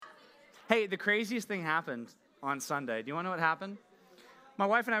Hey, the craziest thing happened on Sunday. Do you want to know what happened? My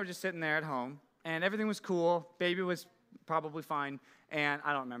wife and I were just sitting there at home, and everything was cool. Baby was probably fine, and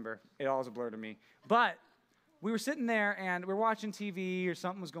I don't remember. It all is a blur to me. But we were sitting there, and we were watching TV, or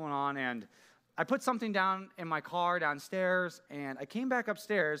something was going on, and I put something down in my car downstairs, and I came back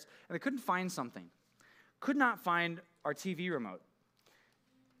upstairs, and I couldn't find something. Could not find our TV remote.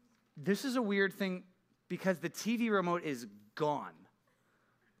 This is a weird thing because the TV remote is gone.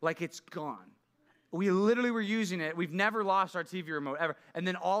 Like, it's gone. We literally were using it. We've never lost our TV remote ever. And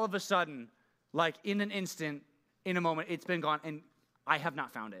then all of a sudden, like in an instant, in a moment, it's been gone, and I have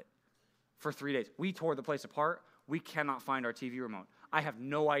not found it for 3 days. We tore the place apart. We cannot find our TV remote. I have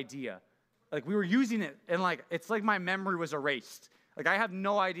no idea. Like, we were using it, and like it's like my memory was erased. Like, I have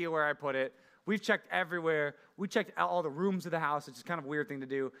no idea where I put it. We've checked everywhere. We checked all the rooms of the house. It's just kind of a weird thing to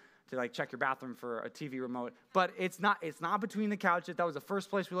do, to like check your bathroom for a TV remote. But it's not between the couches. That was the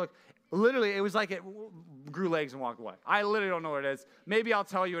first place we looked. Literally, it was like it grew legs and walked away. I literally don't know what it is. Maybe I'll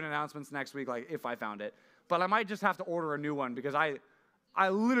tell you in announcements next week, like if I found it. But I might just have to order a new one because I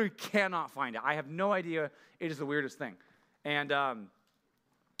literally cannot find it. I have no idea. It is the weirdest thing. And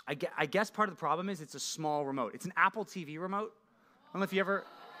I guess part of the problem is it's a small remote. It's an Apple TV remote. I don't know if you ever...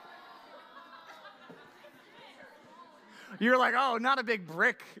 You're like, oh, not a big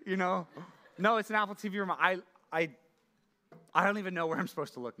brick, you know. No, it's an Apple TV remote. I don't even know where I'm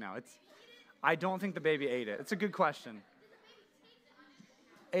supposed to look now. I don't think the baby ate it. It's a good question.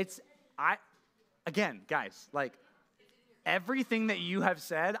 Again, guys, like, everything that you have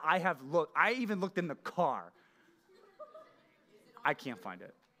said, I have looked. I even looked in the car. I can't find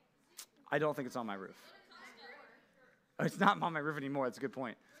it. I don't think it's on my roof. It's not on my roof anymore. That's a good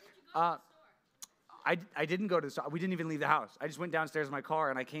point. I didn't go to the store. We didn't even leave the house. I just went downstairs in my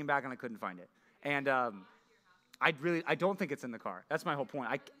car, and I came back, and I couldn't find it. And I don't think it's in the car. That's my whole point.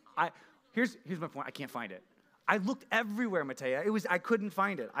 Here's my point. I can't find it. I looked everywhere, Matea. I couldn't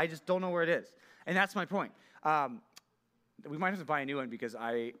find it. I just don't know where it is. And that's my point. We might have to buy a new one because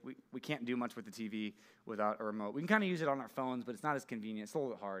we can't do much with the TV without a remote. We can kind of use it on our phones, but it's not as convenient. It's a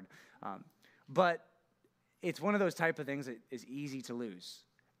little bit hard. But it's one of those type of things that is easy to lose.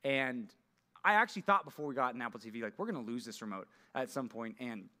 And I actually thought before we got an Apple TV, like, we're going to lose this remote at some point,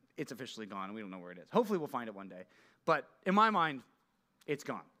 and it's officially gone, and we don't know where it is. Hopefully we'll find it one day. But in my mind, it's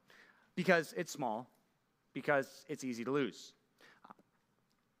gone because it's small, because it's easy to lose.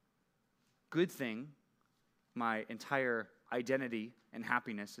 Good thing my entire identity and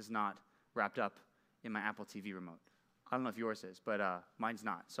happiness is not wrapped up in my Apple TV remote. I don't know if yours is, but mine's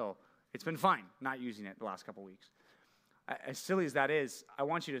not. So it's been fine not using it the last couple weeks. As silly as that is, I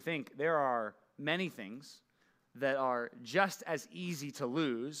want you to think there are many things that are just as easy to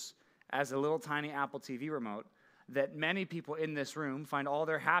lose as a little tiny Apple TV remote that many people in this room find all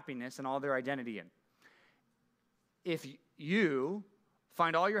their happiness and all their identity in. If you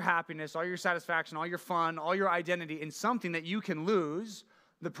find all your happiness, all your satisfaction, all your fun, all your identity in something that you can lose,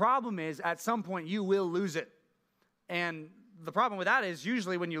 the problem is at some point you will lose it. And the problem with that is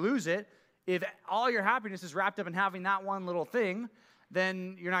usually when you lose it, if all your happiness is wrapped up in having that one little thing,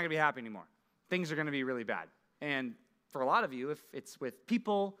 then you're not going to be happy anymore. Things are going to be really bad. And for a lot of you, if it's with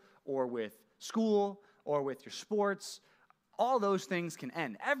people or with school or with your sports, all those things can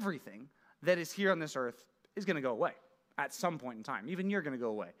end. Everything that is here on this earth is going to go away at some point in time. Even you're going to go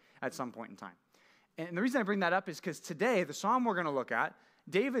away at some point in time. And the reason I bring that up is because today, the psalm we're going to look at,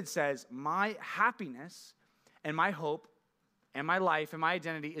 David says, my happiness and my hope and my life and my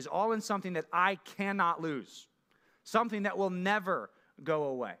identity is all in something that I cannot lose, something that will never go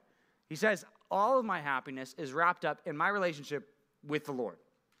away. He says, all of my happiness is wrapped up in my relationship with the Lord.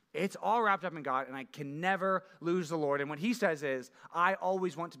 It's all wrapped up in God, and I can never lose the Lord. And what he says is, I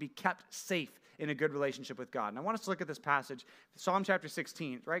always want to be kept safe in a good relationship with God. And I want us to look at this passage, Psalm chapter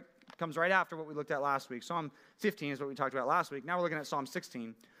 16, right? Comes right after what we looked at last week. Psalm 15 is what we talked about last week. Now we're looking at Psalm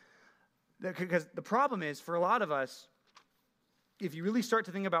 16. Because the problem is, for a lot of us, if you really start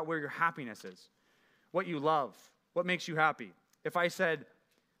to think about where your happiness is, what you love, what makes you happy. If I said,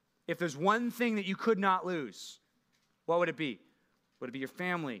 if there's one thing that you could not lose, what would it be? Would it be your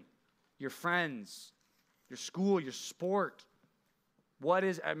family, your friends, your school, your sport?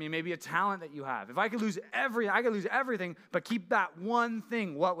 Maybe a talent that you have. If I could lose everything, but keep that one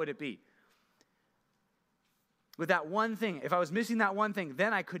thing, what would it be? With that one thing, if I was missing that one thing,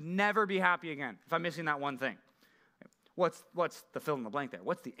 then I could never be happy again if I'm missing that one thing. What's the fill in the blank there?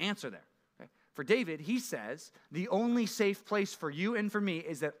 What's the answer there? Okay. For David, he says, the only safe place for you and for me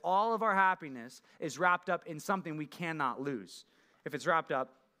is that all of our happiness is wrapped up in something we cannot lose. If it's wrapped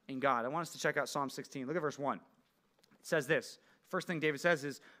up in God. I want us to check out Psalm 16. Look at verse 1. It says this. First thing David says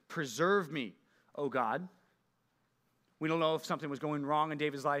is, preserve me, O God. We don't know if something was going wrong in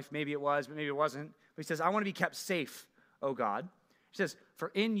David's life. Maybe it was, but maybe it wasn't. But he says, I want to be kept safe, O God. He says,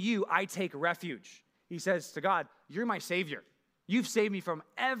 for in you I take refuge. He says to God, you're my Savior. You've saved me from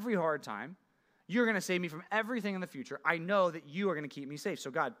every hard time. You're going to save me from everything in the future. I know that you are going to keep me safe.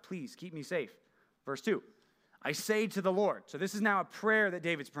 So God, please keep me safe. Verse 2, I say to the Lord. So this is now a prayer that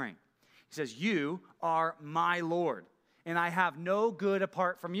David's praying. He says, you are my Lord, and I have no good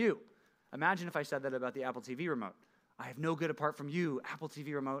apart from you. Imagine if I said that about the Apple TV remote. I have no good apart from you, Apple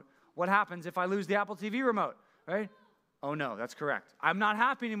TV remote. What happens if I lose the Apple TV remote, right? Oh no, that's correct. I'm not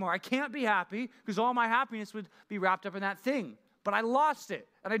happy anymore. I can't be happy because all my happiness would be wrapped up in that thing. But I lost it,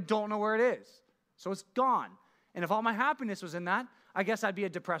 and I don't know where it is. So it's gone. And if all my happiness was in that, I guess I'd be a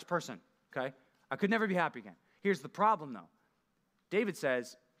depressed person, okay? I could never be happy again. Here's the problem, though. David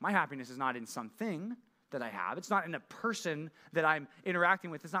says, my happiness is not in something that I have. It's not in a person that I'm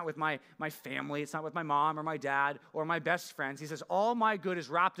interacting with. It's not with my family. It's not with my mom or my dad or my best friends. He says, all my good is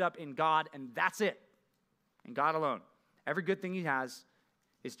wrapped up in God, and that's it. In God alone. Every good thing he has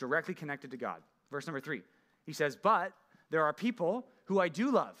is directly connected to God. Verse number 3, he says, but there are people who I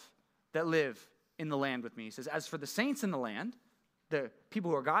do love that live in the land with me. He says, as for the saints in the land, the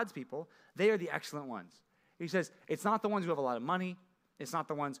people who are God's people, they are the excellent ones. He says, it's not the ones who have a lot of money. It's not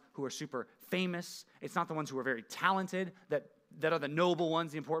the ones who are super famous. It's not the ones who are very talented, that are the noble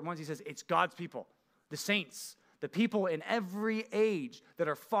ones, the important ones. He says, it's God's people, the saints, the people in every age that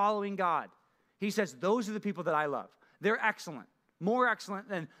are following God. He says, those are the people that I love. They're excellent, more excellent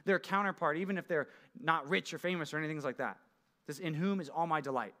than their counterpart, even if they're not rich or famous or anything like that. He says, in whom is all my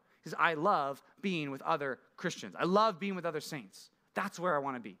delight. He says, I love being with other Christians. I love being with other saints. That's where I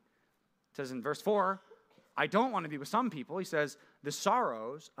want to be. It says in verse 4, I don't want to be with some people. He says, the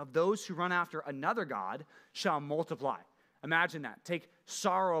sorrows of those who run after another God shall multiply. Imagine that. Take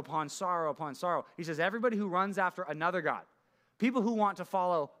sorrow upon sorrow upon sorrow. He says, everybody who runs after another God, people who want to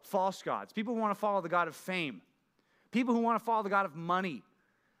follow false gods, people who want to follow the God of fame, people who want to follow the God of money,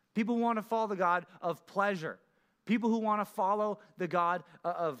 people who want to follow the God of pleasure, people who want to follow the God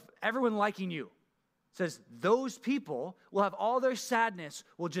of everyone liking you. It says those people will have all their sadness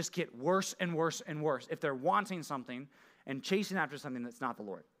will just get worse and worse and worse if they're wanting something and chasing after something that's not the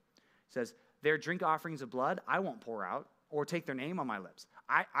Lord. It says their drink offerings of blood I won't pour out or take their name on my lips.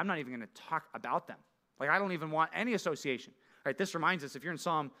 I'm not even going to talk about them. Like I don't even want any association. All right, this reminds us, if you're in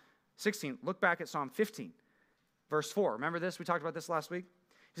Psalm 16, look back at Psalm 15, verse 4. Remember this? We talked about this last week.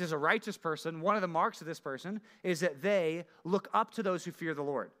 He says a righteous person, one of the marks of this person is that they look up to those who fear the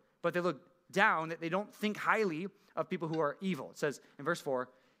Lord, but they look down, that they don't think highly of people who are evil. It says in verse 4,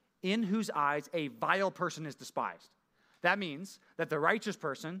 in whose eyes a vile person is despised. That means that the righteous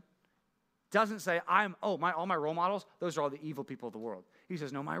person doesn't say, all my role models, those are all the evil people of the world. He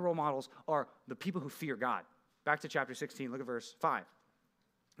says, no, my role models are the people who fear God. Back to chapter 16, look at verse 5.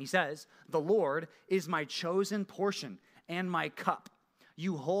 He says, the Lord is my chosen portion and my cup.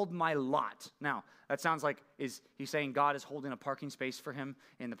 You hold my lot. Now, that sounds like, is he saying God is holding a parking space for him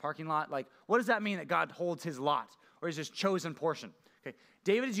in the parking lot? Like, what does that mean that God holds his lot or is his chosen portion? Okay,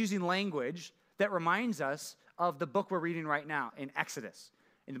 David is using language that reminds us of the book we're reading right now in Exodus.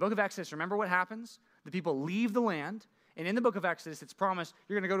 In the book of Exodus, remember what happens? The people leave the land, and in the book of Exodus, it's promised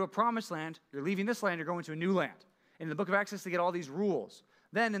you're going to go to a promised land. You're leaving this land, you're going to a new land. In the book of Exodus, they get all these rules.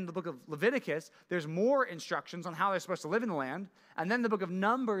 Then in the book of Leviticus, there's more instructions on how they're supposed to live in the land. And then the book of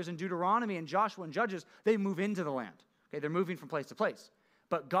Numbers and Deuteronomy and Joshua and Judges, they move into the land. Okay, they're moving from place to place.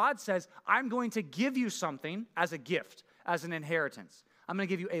 But God says, I'm going to give you something as a gift, as an inheritance. I'm going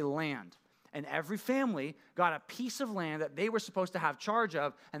to give you a land. And every family got a piece of land that they were supposed to have charge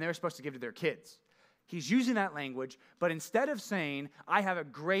of, and they were supposed to give to their kids. He's using that language, but instead of saying, I have a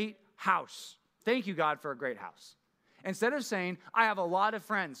great house, thank you, God, for a great house. Instead of saying, I have a lot of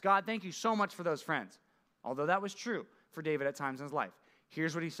friends, God, thank you so much for those friends. Although that was true for David at times in his life.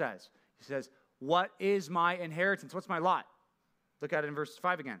 Here's what he says. He says, what is my inheritance? What's my lot? Look at it in verse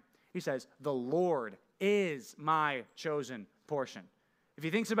 5 again. He says, the Lord is my chosen portion. If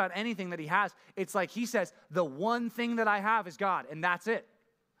he thinks about anything that he has, it's like he says, the one thing that I have is God, and that's it.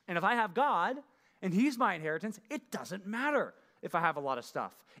 And if I have God, and he's my inheritance, it doesn't matter if I have a lot of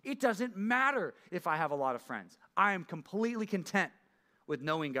stuff. It doesn't matter if I have a lot of friends. I am completely content with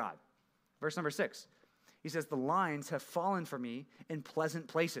knowing God. Verse number 6, he says, the lines have fallen for me in pleasant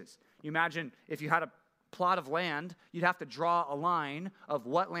places. You imagine if you had a plot of land, you'd have to draw a line of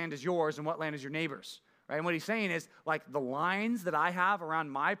what land is yours and what land is your neighbor's. Right? And what he's saying is, like, the lines that I have around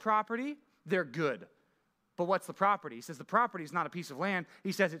my property, they're good. But what's the property? He says the property is not a piece of land.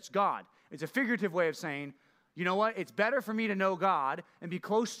 He says it's God. It's a figurative way of saying, You know what? It's better for me to know God and be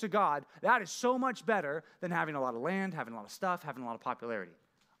close to God. That is so much better than having a lot of land, having a lot of stuff, having a lot of popularity.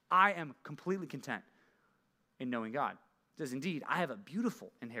 I am completely content in knowing God. It says, indeed, I have a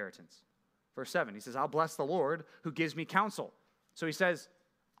beautiful inheritance. Verse 7, he says, I'll bless the Lord who gives me counsel. So he says,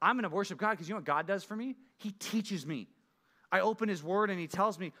 I'm going to worship God because you know what God does for me? He teaches me. I open his word and he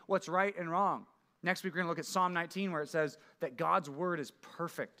tells me what's right and wrong. Next week, we're going to look at Psalm 19 where it says that God's word is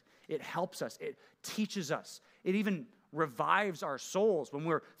perfect. It helps us. It teaches us. It even revives our souls when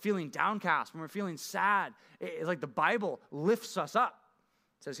we're feeling downcast, when we're feeling sad. It's like the Bible lifts us up.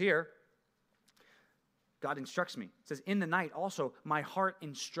 It says here, God instructs me. It says, in the night also, my heart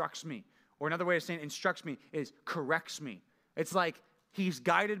instructs me. Or another way of saying instructs me is corrects me. It's like he's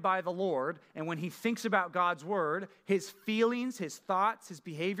guided by the Lord, and when he thinks about God's word, his feelings, his thoughts, his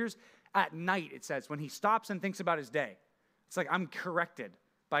behaviors, at night, it says, when he stops and thinks about his day, it's like I'm corrected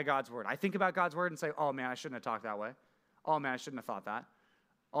by God's word. I think about God's word and say, oh man, I shouldn't have talked that way. Oh man, I shouldn't have thought that.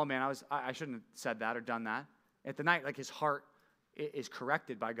 Oh man, I shouldn't have said that or done that. At the night, like his heart is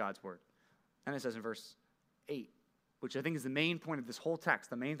corrected by God's word. And it says in verse 8, which I think is the main point of this whole text,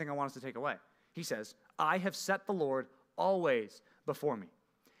 the main thing I want us to take away. He says, I have set the Lord always before me.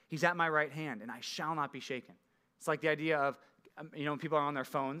 He's at my right hand, and I shall not be shaken. It's like the idea of, when people are on their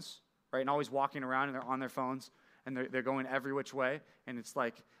phones, right, and always walking around, and they're on their phones, and they're going every which way, and it's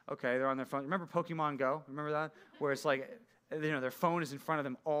like, okay, they're on their phone. Remember Pokemon Go? Remember that? Where it's like, their phone is in front of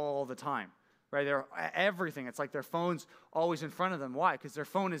them all the time, right? They're everything. It's like their phone's always in front of them. Why? Because their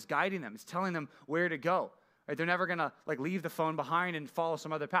phone is guiding them. It's telling them where to go. Right? They're never going to leave the phone behind and follow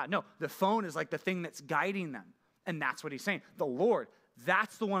some other path. No, the phone is like the thing that's guiding them. And that's what he's saying. The Lord,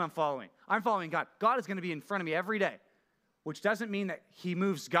 that's the one I'm following. I'm following God. God is going to be in front of me every day, which doesn't mean that he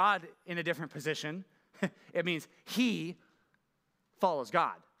moves God in a different position. It means he follows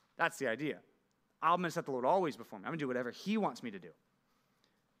God. That's the idea. I'm going to set the Lord always before me. I'm going to do whatever he wants me to do.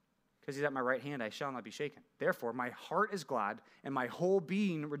 Because he's at my right hand, I shall not be shaken. Therefore, my heart is glad, and my whole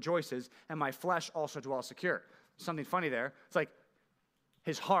being rejoices, and my flesh also dwells secure. Something funny there. It's like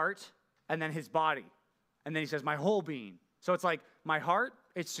his heart, and then his body. And then he says, my whole being. So it's like, my heart,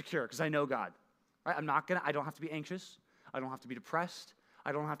 it's secure, because I know God. Right? I don't have to be anxious. I don't have to be depressed.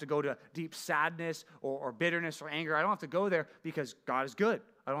 I don't have to go to deep sadness or bitterness or anger. I don't have to go there because God is good.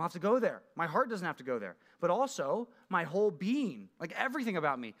 I don't have to go there. My heart doesn't have to go there. But also, my whole being, like everything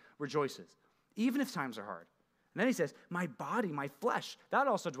about me, rejoices, even if times are hard. And then he says, my body, my flesh, that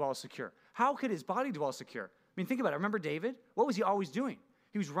also dwells secure. How could his body dwell secure? I mean, think about it. Remember David? What was he always doing?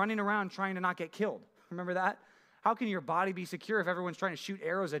 He was running around trying to not get killed. Remember that? How can your body be secure if everyone's trying to shoot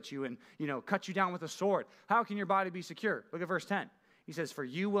arrows at you and, cut you down with a sword? How can your body be secure? Look at verse 10. He says, for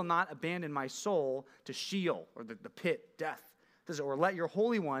you will not abandon my soul to Sheol, or the pit, death. It says, or let your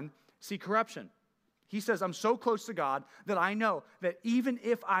Holy One see corruption. He says, I'm so close to God that I know that even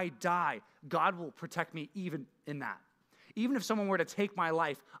if I die, God will protect me even in that. Even if someone were to take my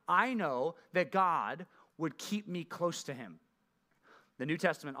life, I know that God would keep me close to him. The New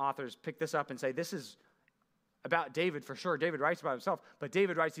Testament authors pick this up and say, this is about David for sure. David writes about himself, but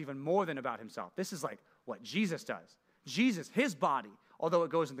David writes even more than about himself. This is like what Jesus does. Jesus, his body, although it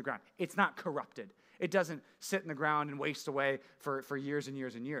goes in the ground, it's not corrupted. It doesn't sit in the ground and waste away for years and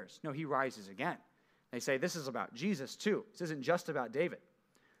years and years. No, he rises again. They say this is about Jesus too. This isn't just about David.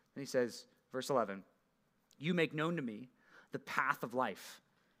 And he says, verse 11, you make known to me the path of life,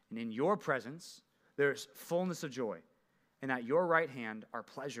 and in your presence there's fullness of joy, and at your right hand are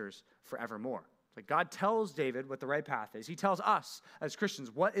pleasures forevermore. Like God tells David what the right path is. He tells us as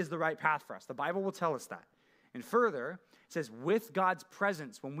Christians what is the right path for us. The Bible will tell us that. And further, it says, with God's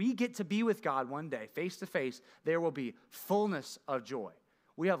presence, when we get to be with God one day, face to face, there will be fullness of joy.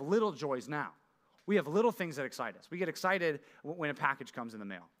 We have little joys now. We have little things that excite us. We get excited when a package comes in the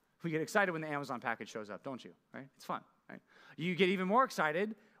mail. We get excited when the Amazon package shows up, don't you? Right? It's fun, right? You get even more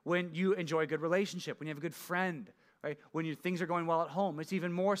excited when you enjoy a good relationship, when you have a good friend, right? When things are going well at home, it's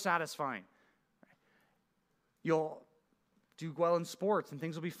even more satisfying. Right? You'll do well in sports and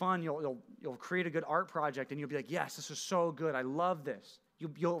things will be fun. You'll create a good art project and you'll be like, yes, this is so good. I love this.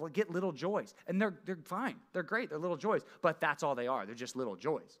 You'll get little joys. And they're fine. They're great. They're little joys. But that's all they are. They're just little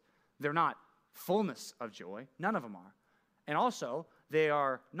joys. They're not fullness of joy. None of them are. And also, they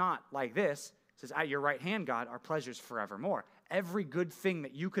are not like this. It says, at your right hand, God, are pleasures forevermore. Every good thing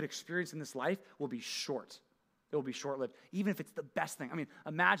that you could experience in this life will be short. It will be short-lived, even if it's the best thing. I mean,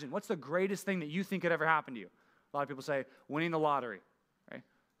 imagine, what's the greatest thing that you think could ever happen to you? A lot of people say, winning the lottery, right?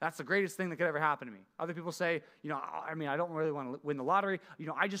 That's the greatest thing that could ever happen to me. Other people say, I don't really want to win the lottery.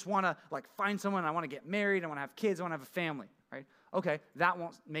 I just want to find someone. I want to get married. I want to have kids. I want to have a family, right? Okay, that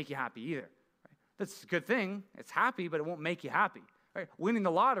won't make you happy either. Right? That's a good thing. It's happy, but it won't make you happy. Right? Winning the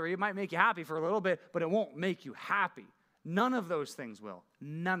lottery, it might make you happy for a little bit, but it won't make you happy. None of those things will.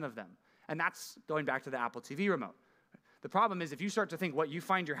 None of them. And that's going back to the Apple TV remote. The problem is if you start to think what you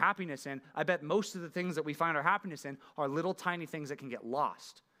find your happiness in, I bet most of the things that we find our happiness in are little tiny things that can get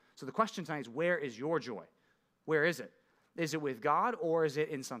lost. So the question tonight is, where is your joy? Where is it? Is it with God or is it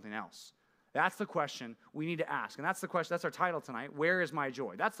in something else? That's the question we need to ask. And that's the question, that's our title tonight, where is my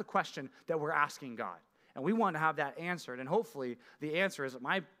joy? That's the question that we're asking God. And we want to have that answered. And hopefully the answer is that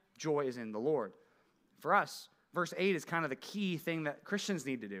my joy is in the Lord. For us, verse 8 is kind of the key thing that Christians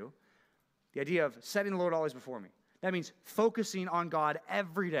need to do. The idea of setting the Lord always before me. That means focusing on God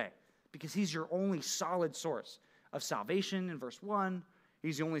every day because he's your only solid source of salvation in verse 1.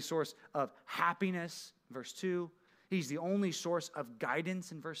 He's the only source of happiness in verse 2. He's the only source of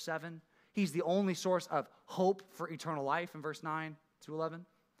guidance in verse 7. He's the only source of hope for eternal life in verse 9 to 11.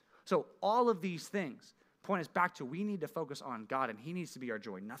 So all of these things point us back to we need to focus on God and he needs to be our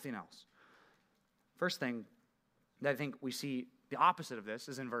joy, nothing else. First thing that I think we see the opposite of this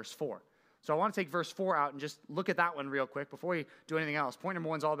is in verse 4. So I want to take verse 4 out and just look at that one real quick before we do anything else. Point number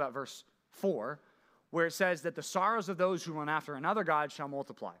 1 is all about verse 4, where it says that the sorrows of those who run after another god shall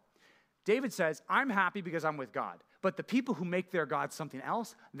multiply. David says, I'm happy because I'm with God. But the people who make their God something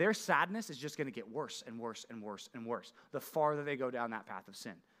else, their sadness is just going to get worse and worse and worse and worse the farther they go down that path of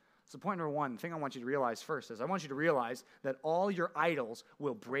sin. So point number 1, the thing I want you to realize first is I want you to realize that all your idols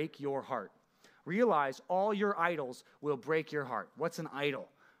will break your heart. Realize all your idols will break your heart. What's an idol?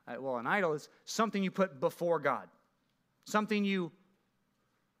 Well, an idol is something you put before God, something you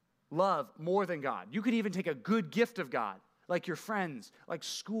love more than God. You could even take a good gift of God, like your friends, like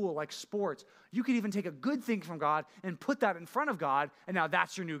school, like sports. You could even take a good thing from God and put that in front of God, and now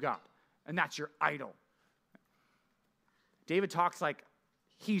that's your new God, and that's your idol. David talks like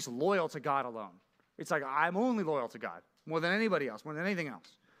he's loyal to God alone. It's like, I'm only loyal to God, more than anybody else, more than anything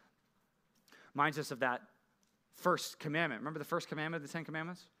else. Reminds us of that first commandment. Remember the first commandment of the 10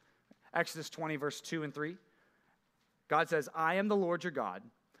 Commandments? Exodus 20, verse 2 and 3. God says, I am the Lord your God.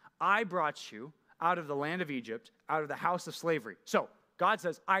 I brought you out of the land of Egypt, out of the house of slavery. So God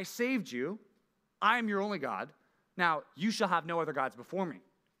says, I saved you. I am your only God. Now you shall have no other gods before me.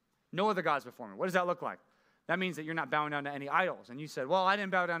 No other gods before me. What does that look like? That means that you're not bowing down to any idols. And you said, well, I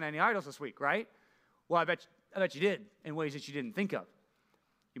didn't bow down to any idols this week, right? Well, I bet you did in ways that you didn't think of.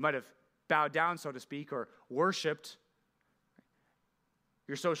 You might have bowed down, so to speak, or worshiped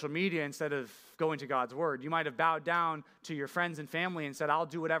your social media instead of going to God's word. You might have bowed down to your friends and family and said, I'll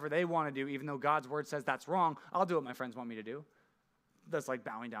do whatever they want to do, even though God's word says that's wrong. I'll do what my friends want me to do. That's like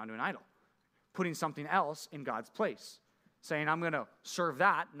bowing down to an idol. Putting something else in God's place. Saying, I'm going to serve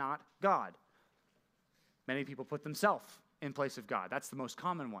that, not God. Many people put themselves in place of God. That's the most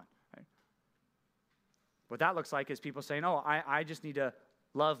common one. Right? What that looks like is people saying, oh, I just need to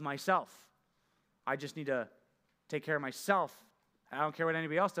love myself. I just need to take care of myself. I don't care what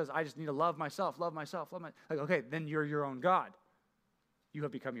anybody else does. I just need to love myself, love myself, love my. Like, okay, then you're your own God. You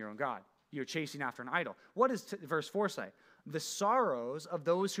have become your own God. You're chasing after an idol. What does verse 4 say? The sorrows of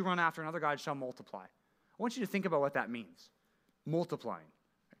those who run after another God shall multiply. I want you to think about what that means. Multiplying.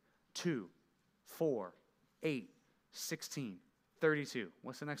 2, 4, 8, 16, 32.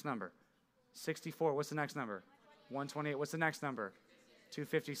 What's the next number? 64. What's the next number? 128. What's the next number?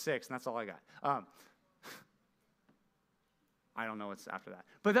 256. And that's all I got. I don't know what's after that.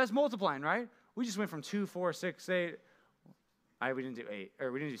 But that's multiplying, right? We just went from 2, 4, 6, 8. We didn't do 8,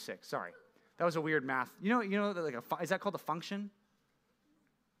 or we didn't do 6. Sorry. That was a weird math. You know, like is that called a function?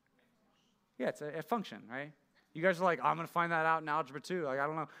 Yeah, it's a function, right? You guys are like, I'm going to find that out in Algebra 2. Like, I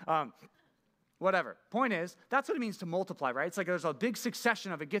don't know. Whatever. Point is, that's what it means to multiply, right? It's like there's a big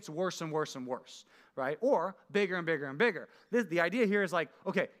succession of it gets worse and worse and worse, right? Or bigger and bigger and bigger. The idea here is like,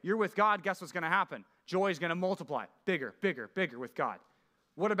 okay, you're with God, guess what's going to happen? Joy is going to multiply. Bigger, bigger, bigger with God.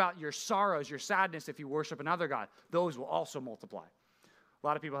 What about your sorrows, your sadness if you worship another God? Those will also multiply. A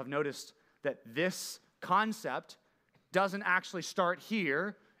lot of people have noticed that this concept doesn't actually start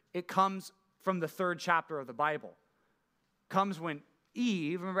here. It comes from the 3rd chapter of the Bible. Comes when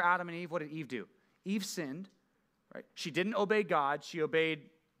Eve, remember Adam and Eve? What did Eve do? Eve sinned, right? She didn't obey God. She obeyed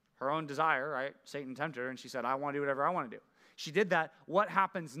her own desire, right? Satan tempted her, and she said, I want to do whatever I want to do. She did that. What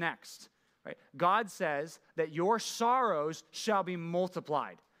happens next? Right? God says that your sorrows shall be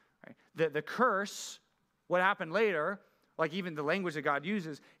multiplied. Right? The curse, what happened later, like even the language that God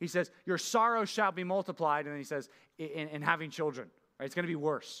uses, he says, your sorrows shall be multiplied, and then he says, in having children. Right? It's going to be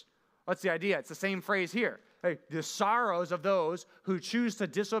worse. What's the idea? It's the same phrase here. Hey, the sorrows of those who choose to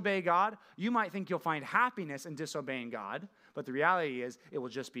disobey God, you might think you'll find happiness in disobeying God, but the reality is it will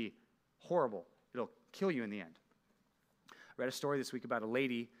just be horrible. kill you in the end. I read a story this week about a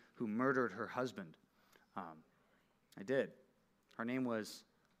lady who murdered her husband. I did. Her name was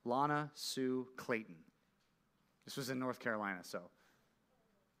Lana Sue Clayton. This was in North Carolina, so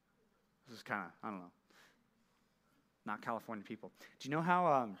this is kind of, I don't know, not California people. Do you know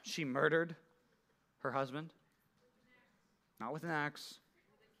how she murdered her husband? Not with an axe.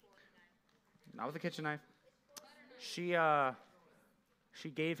 Not with a kitchen knife. She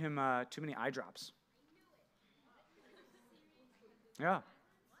gave him too many eye drops. Yeah.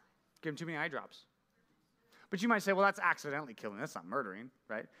 Gave him too many eye drops. But you might say, well, that's accidentally killing. That's not murdering,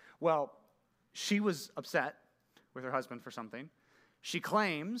 right? Well, she was upset with her husband for something. She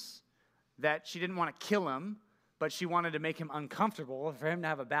claims that she didn't want to kill him, but she wanted to make him uncomfortable for him to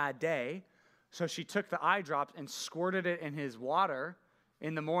have a bad day. So she took the eye drops and squirted it in his water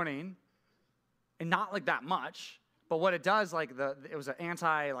in the morning, and not like that much. But what it does, it was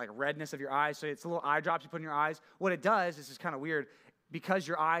an redness of your eyes. So it's a little eye drops you put in your eyes. What it does, this is kind of weird, because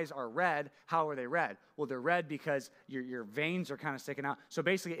your eyes are red, how are they red? Well, they're red because your veins are kind of sticking out. So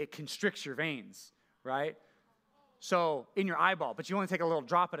basically, it constricts your veins, right? So in your eyeball, but you only take a little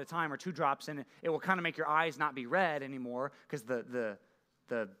drop at a time or 2 drops, and it will kind of make your eyes not be red anymore because the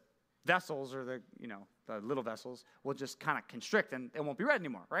vessels or the little vessels will just kind of constrict and it won't be red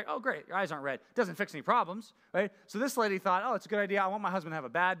anymore, right? Oh, great, your eyes aren't red. Doesn't fix any problems, right? So this lady thought, oh, it's a good idea. I want my husband to have a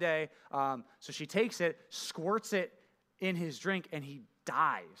bad day. So she takes it, squirts it in his drink, and he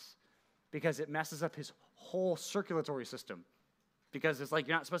dies because it messes up his whole circulatory system, because it's like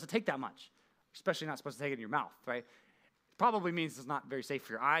you're not supposed to take that much, especially not supposed to take it in your mouth, right? Probably means it's not very safe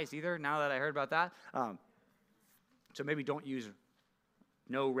for your eyes either, now that I heard about that. So maybe don't use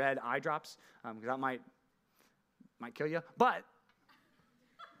no red eye drops, because that might kill you. But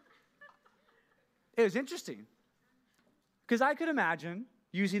it was interesting, because I could imagine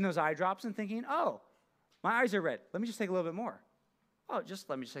using those eye drops and thinking, oh, my eyes are red. Let me just take a little bit more. Oh,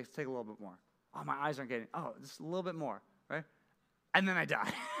 let me just take a little bit more. Oh, my eyes aren't getting, just a little bit more, right? And then I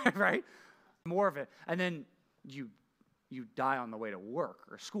die, right? More of it. And then you die on the way to work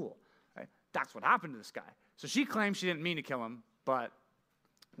or school, right? That's what happened to this guy. So she claims she didn't mean to kill him, but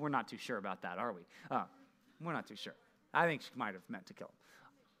we're not too sure about that, are we? We're not too sure. I think she might have meant to kill him.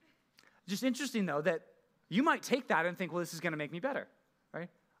 Just interesting, though, that you might take that and think, well, this is going to make me better, right?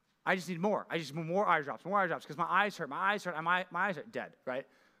 I just need more. I just need more eye drops, because my eyes hurt, and my eyes are dead, right?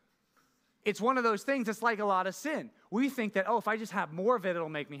 It's one of those things that's like a lot of sin. We think that, if I just have more of it, it'll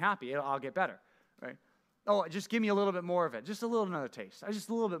make me happy. I'll get better, right? Oh, just give me a little bit more of it. Just a little another taste. Just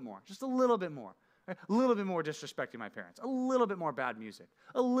a little bit more. Just a little bit more. Right? A little bit more disrespecting my parents. A little bit more bad music.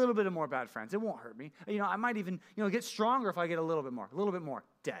 A little bit of more bad friends. It won't hurt me. I might even, get stronger if I get a little bit more. A little bit more.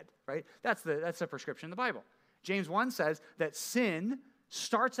 Dead, right? That's the prescription in the Bible. James 1 says that sin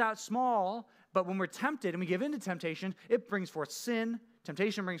starts out small, but when we're tempted and we give in to temptation, it brings forth sin.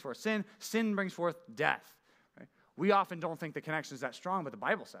 Temptation brings forth sin. Sin brings forth death. Right? We often don't think the connection is that strong, but the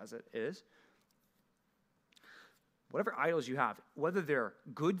Bible says it is. Whatever idols you have, whether they're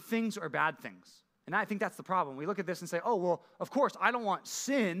good things or bad things, and I think that's the problem. We look at this and say, oh, well, of course, I don't want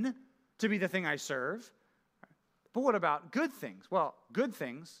sin to be the thing I serve. But what about good things? Well, good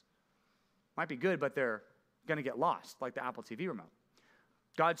things might be good, but they're going to get lost, like the Apple TV remote.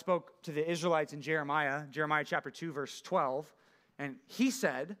 God spoke to the Israelites in Jeremiah chapter 2, verse 12, and he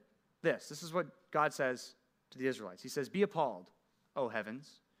said this. This is what God says to the Israelites. He says, be appalled, O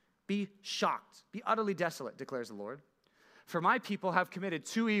heavens. Be shocked. Be utterly desolate, declares the Lord. For my people have committed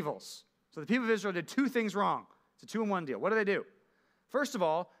 2 evils. So the people of Israel did 2 things wrong. It's a 2-in-1 deal. What do? First of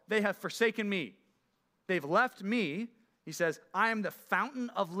all, they have forsaken me. They've left me. He says, I am the fountain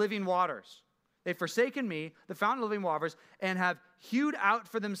of living waters. They've forsaken me, the fountain of living waters, and have hewed out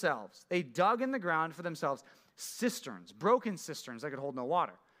for themselves. They dug in the ground for themselves cisterns, broken cisterns that could hold no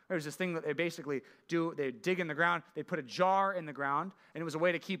water. There's this thing that they basically do. They dig in the ground. They put a jar in the ground, and it was a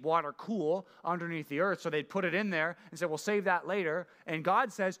way to keep water cool underneath the earth. So they'd put it in there and say, we'll save that later. And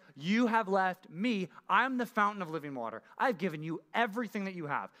God says, you have left me. I'm the fountain of living water. I've given you everything that you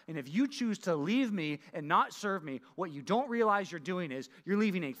have. And if you choose to leave me and not serve me, what you don't realize you're doing is you're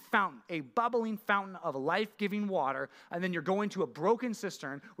leaving a fountain, a bubbling fountain of life-giving water, and then you're going to a broken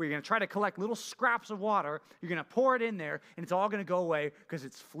cistern where you're going to try to collect little scraps of water. You're going to pour it in there, and it's all going to go away because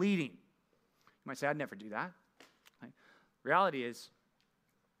it's fleeting. You might say, I'd never do that. Right? Reality is,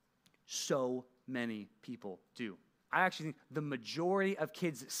 so many people do. I actually think the majority of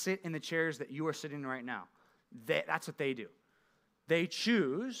kids that sit in the chairs that you are sitting in right now, that's what they do. They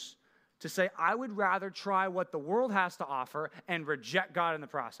choose to say, I would rather try what the world has to offer and reject God in the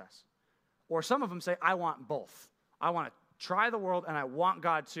process. Or some of them say, I want both. I want to try the world and I want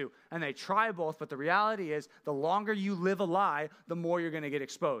God too. And they try both, but the reality is the longer you live a lie, the more you're going to get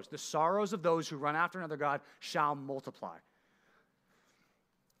exposed. The sorrows of those who run after another God shall multiply.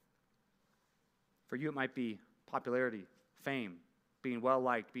 For you, it might be popularity, fame, being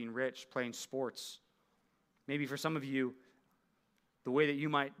well-liked, being rich, playing sports. Maybe for some of you, the way that you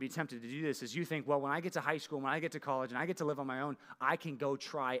might be tempted to do this is you think, well, when I get to high school, when I get to college, and I get to live on my own, I can go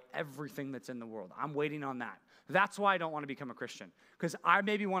try everything that's in the world. I'm waiting on that. That's why I don't want to become a Christian, because I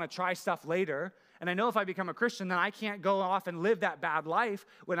maybe want to try stuff later, and I know if I become a Christian, then I can't go off and live that bad life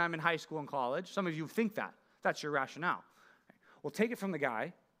when I'm in high school and college. Some of you think that. That's your rationale. Well, take it from the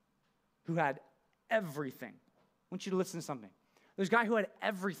guy who had everything. I want you to listen to something. There's a guy who had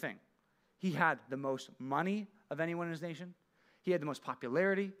everything. He had the most money of anyone in his nation. He had the most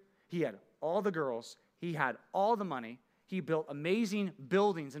popularity. He had all the girls. He had all the money. He built amazing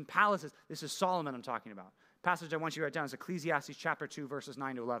buildings and palaces. This is Solomon I'm talking about. Passage I want you to write down is Ecclesiastes chapter 2, verses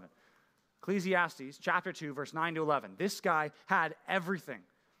 9 to 11. Ecclesiastes chapter 2, verse 9 to 11. This guy had everything.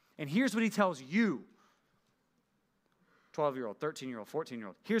 And here's what he tells you. 12-year-old, 13-year-old,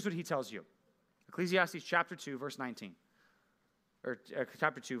 14-year-old. Here's what he tells you. Ecclesiastes chapter 2, verse 19. Or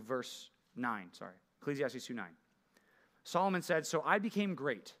chapter 2, verse 9, sorry. Ecclesiastes 2, 9. Solomon said, so I became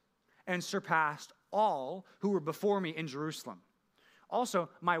great and surpassed all who were before me in Jerusalem. Also,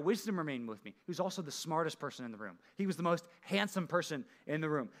 my wisdom remained with me. He was also the smartest person in the room. He was the most handsome person in the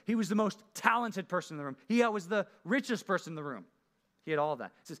room. He was the most talented person in the room. He was the richest person in the room. He had all of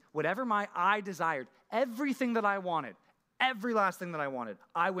that. He says, whatever my eye desired, everything that I wanted, every last thing that I wanted,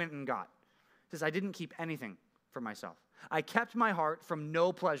 I went and got. He says, I didn't keep anything for myself. I kept my heart from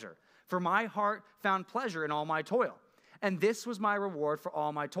no pleasure, for my heart found pleasure in all my toil. And this was my reward for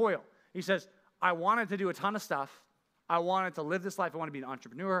all my toil. He says, I wanted to do a ton of stuff. I wanted to live this life. I want to be an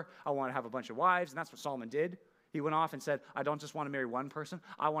entrepreneur. I want to have a bunch of wives. And that's what Solomon did. He went off and said, I don't just want to marry one person.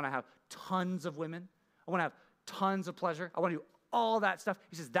 I want to have tons of women. I want to have tons of pleasure. I want to do all that stuff.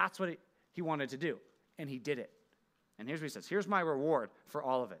 He says that's what he wanted to do. And he did it. And here's what he says. Here's my reward for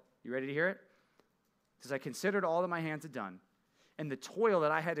all of it. You ready to hear it? He says, I considered all that my hands had done and the toil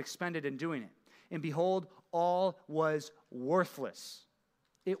that I had expended in doing it. And behold, all was worthless.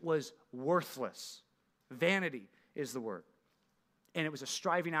 It was worthless. Vanity is the word. And it was a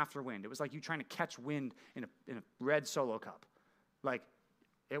striving after wind. It was like you trying to catch wind in a red Solo cup. Like,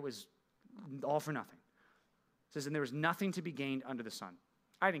 it was all for nothing. It says, and there was nothing to be gained under the sun.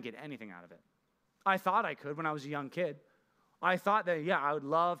 I didn't get anything out of it. I thought I could when I was a young kid. I thought that, yeah, I would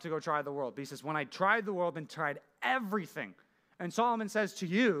love to go try the world. But he says, when I tried the world and tried everything, and Solomon says to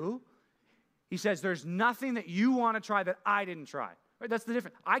you, he says, there's nothing that you want to try that I didn't try. Right? That's the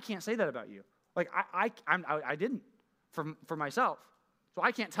difference. I can't say that about you. Like, I didn't for myself. So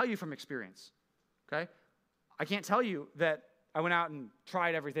I can't tell you from experience, okay? I can't tell you that I went out and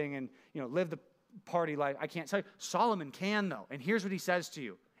tried everything and, lived the party life. I can't tell you. Solomon can, though. And here's what he says to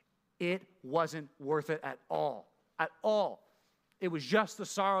you. It wasn't worth it at all. At all. It was just the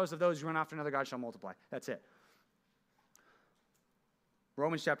sorrows of those who run after another God shall multiply. That's it.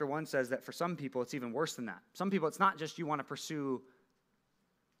 Romans chapter 1 says that for some people, it's even worse than that. Some people, it's not just you want to pursue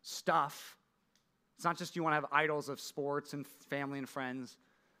stuff. It's not just you want to have idols of sports and family and friends.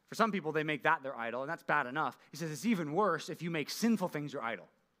 For some people, they make that their idol, and that's bad enough. He says it's even worse if you make sinful things your idol.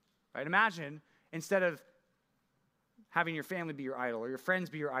 Right? Imagine, instead of having your family be your idol, or your friends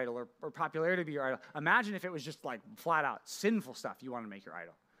be your idol, or popularity be your idol, imagine if it was just like flat out sinful stuff you want to make your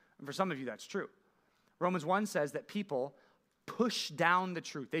idol. And for some of you, that's true. Romans 1 says that people push down the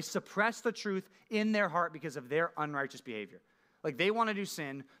truth. They suppress the truth in their heart because of their unrighteous behavior. Like, they want to do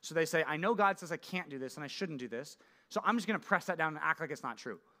sin, so they say, I know God says I can't do this and I shouldn't do this, so I'm just going to press that down and act like it's not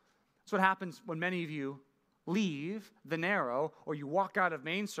true. That's what happens when many of you leave the narrow, or you walk out of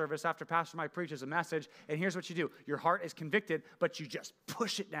main service after Pastor Mike preaches a message, and here's what you do. Your heart is convicted, but you just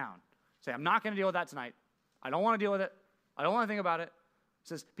push it down. Say, I'm not going to deal with that tonight. I don't want to deal with it. I don't want to think about it. It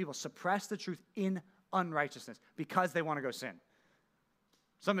says people suppress the truth in unrighteousness because they want to go sin.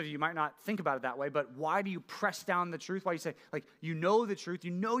 Some of you might not think about it that way, but why do you press down the truth? Why do you say, like, you know the truth, you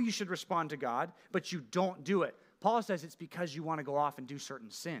know you should respond to God, but you don't do it? Paul says it's because you want to go off and do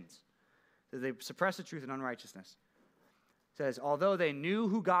certain sins. So they suppress the truth in unrighteousness. It says, although they knew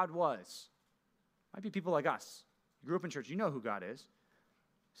who God was, might be people like us. You grew up in church, you know who God is.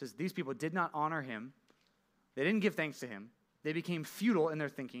 It says these people did not honor him. They didn't give thanks to him. They became futile in their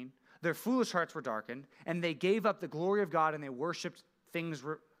thinking. Their foolish hearts were darkened, and they gave up the glory of God, and they worshipped things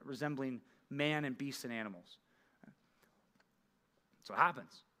resembling man and beasts and animals. That's what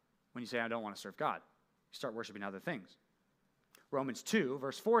happens when you say, I don't want to serve God. You start worshiping other things. Romans 2,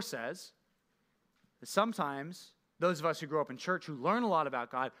 verse 4 says that sometimes those of us who grow up in church, who learn a lot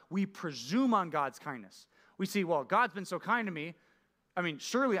about God, we presume on God's kindness. We see, well, God's been so kind to me. I mean,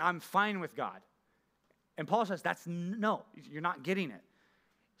 surely I'm fine with God. And Paul says, no, you're not getting it.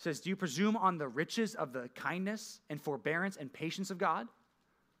 He says, do you presume on the riches of the kindness and forbearance and patience of God?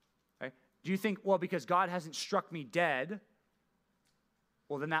 Right? Do you think, well, because God hasn't struck me dead,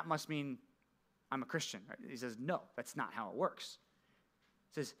 well, then that must mean I'm a Christian. Right? He says, no, that's not how it works.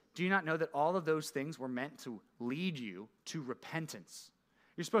 He says, do you not know that all of those things were meant to lead you to repentance?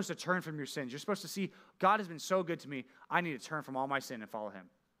 You're supposed to turn from your sins. You're supposed to see, God has been so good to me, I need to turn from all my sin and follow him.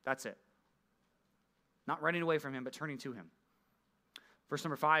 That's it. Not running away from him, but turning to him. Verse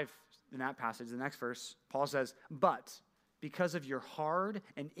number 5 in that passage, the next verse, Paul says, but because of your hard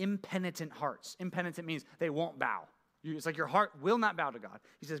and impenitent hearts. Impenitent means they won't bow. It's like your heart will not bow to God.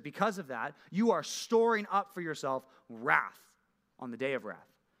 He says, because of that, you are storing up for yourself wrath on the day of wrath,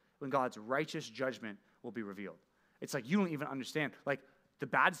 when God's righteous judgment will be revealed. It's like you don't even understand. Like the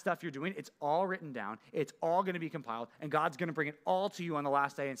bad stuff you're doing, it's all written down. It's all going to be compiled, and God's going to bring it all to you on the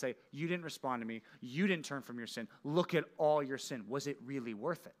last day and say, you didn't respond to me. You didn't turn from your sin. Look at all your sin. Was it really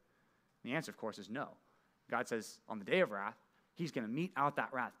worth it? And the answer, of course, is no. God says on the day of wrath, he's going to mete out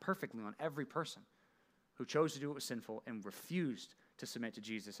that wrath perfectly on every person who chose to do what was sinful and refused to submit to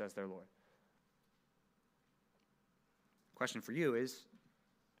Jesus as their Lord. Question for you is,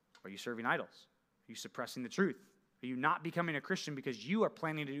 are you serving idols? Are you suppressing the truth? Are you not becoming a Christian because you are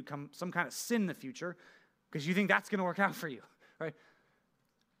planning to do some kind of sin in the future because you think that's going to work out for you, right?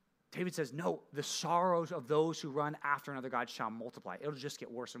 David says, no, the sorrows of those who run after another god shall multiply. It'll just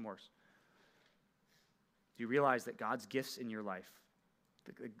get worse and worse. Do you realize that God's gifts in your life,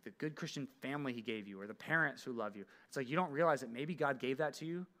 the good Christian family he gave you, or the parents who love you, it's like you don't realize that maybe God gave that to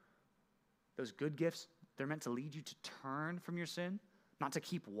you? Those good gifts, they're meant to lead you to turn from your sin, not to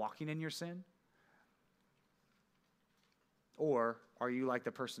keep walking in your sin. Or are you like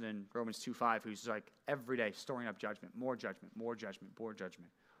the person in Romans 2:5 who's like every day storing up judgment, more judgment, more judgment, more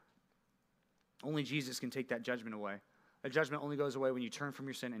judgment? Only Jesus can take that judgment away. That judgment only goes away when you turn from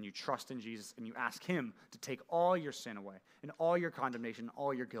your sin and you trust in Jesus and you ask him to take all your sin away and all your condemnation,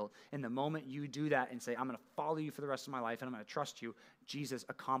 all your guilt. And the moment you do that and say, I'm going to follow you for the rest of my life and I'm going to trust you, Jesus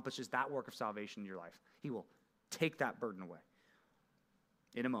accomplishes that work of salvation in your life. He will take that burden away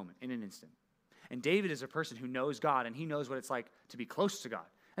in a moment, in an instant. And David is a person who knows God, and he knows what it's like to be close to God.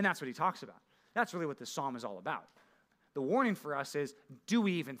 And that's what he talks about. That's really what this psalm is all about. The warning for us is, do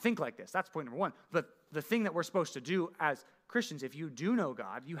we even think like this? That's point number one. But the thing that we're supposed to do as Christians, if you do know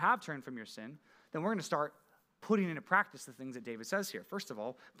God, you have turned from your sin, then we're going to start putting into practice the things that David says here. First of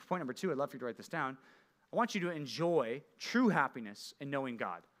all, point number 2, I'd love for you to write this down. I want you to enjoy true happiness in knowing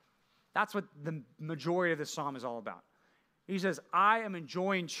God. That's what the majority of this psalm is all about. He says, I am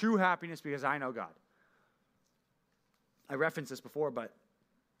enjoying true happiness because I know God. I referenced this before, but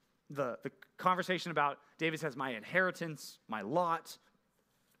the conversation about David says, my inheritance, my lot,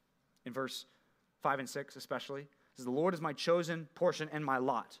 in verse 5 and 6 especially, says, the Lord is my chosen portion and my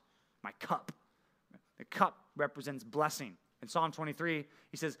lot, my cup. The cup represents blessing. In Psalm 23,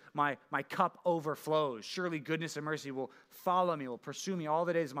 he says, my cup overflows. Surely goodness and mercy will follow me, will pursue me all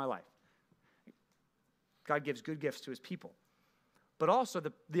the days of my life. God gives good gifts to his people. But also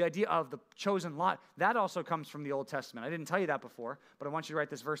the idea of the chosen lot, that also comes from the Old Testament. I didn't tell you that before, but I want you to write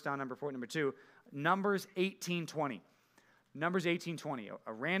this verse down, point number 2. Numbers 18:20. Numbers 18:20,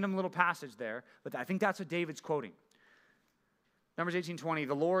 a random little passage there, but I think that's what David's quoting. Numbers 18:20,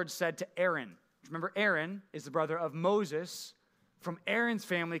 the Lord said to Aaron. Remember, Aaron is the brother of Moses. From Aaron's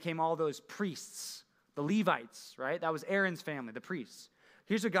family came all those priests, the Levites, right? That was Aaron's family, the priests.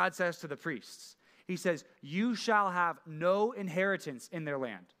 Here's what God says to the priests. He says, you shall have no inheritance in their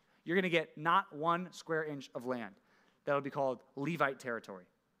land. You're going to get not 1 square inch of land. That'll be called Levite territory.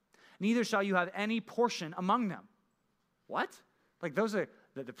 Neither shall you have any portion among them. What? Like those are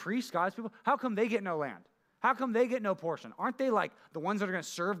the priests, God's people? How come they get no land? How come they get no portion? Aren't they like the ones that are going to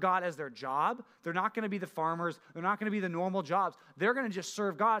serve God as their job? They're not going to be the farmers. They're not going to be the normal jobs. They're going to just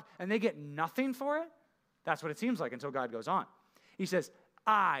serve God, and they get nothing for it? That's what it seems like until God goes on. He says,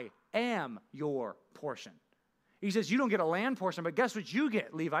 I am your portion. He says, you don't get a land portion, but guess what you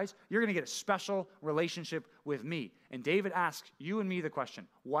get, Levites? You're going to get a special relationship with me. And David asks you and me the question,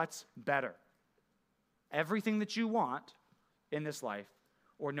 what's better? Everything that you want in this life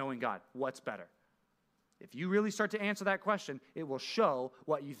or knowing God, what's better? If you really start to answer that question, it will show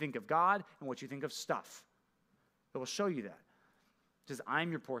what you think of God and what you think of stuff. It will show you that. It says,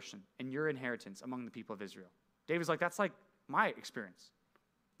 I'm your portion and your inheritance among the people of Israel. David's like, that's like my experience.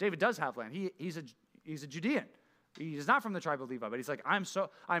 David does have land. He's a Judean. He's not from the tribe of Levi, but he's like,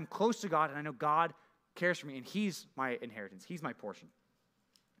 I'm close to God, and I know God cares for me, and he's my inheritance. He's my portion.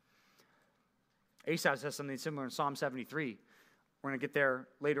 Asaph says something similar in Psalm 73. We're going to get there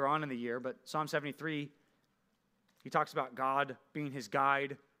later on in the year, but Psalm 73, he talks about God being his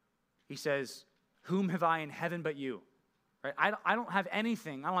guide. He says, whom have I in heaven but you? Right? I don't have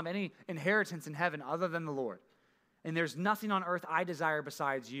anything. I don't have any inheritance in heaven other than the Lord. And there's nothing on earth I desire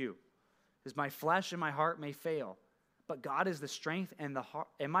besides you. As my flesh and my heart may fail, but God is the strength and the heart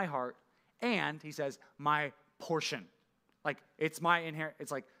in my heart, and he says, my portion. Like, it's my inheritance.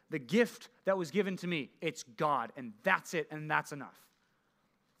 It's like the gift that was given to me. It's God, and that's it, and that's enough.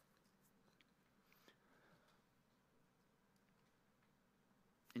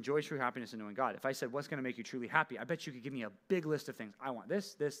 Enjoy true happiness in knowing God. If I said, what's going to make you truly happy? I bet you could give me a big list of things. I want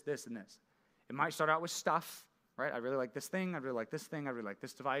this, this, this, and this. It might start out with stuff, right? I really like this thing. I really like this thing. I really like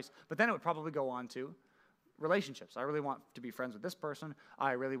this device. But then it would probably go on to relationships. I really want to be friends with this person.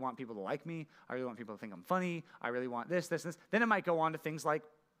 I really want people to like me. I really want people to think I'm funny. I really want this, this, this. Then it might go on to things like,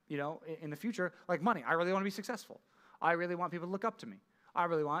 in the future, like money. I really want to be successful. I really want people to look up to me. I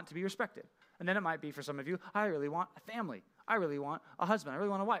really want to be respected. And then it might be for some of you, I really want a family. I really want a husband. I really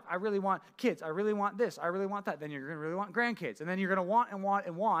want a wife. I really want kids. I really want this. I really want that. Then you're going to really want grandkids. And then you're going to want and want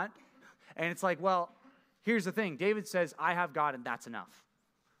and want. And it's like, well, here's the thing. David says, I have God and that's enough.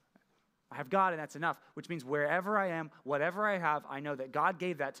 I have God and that's enough, which means wherever I am, whatever I have, I know that God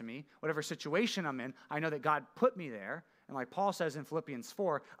gave that to me. Whatever situation I'm in, I know that God put me there. And like Paul says in Philippians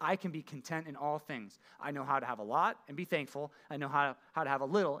 4, I can be content in all things. I know how to have a lot and be thankful. I know how to have a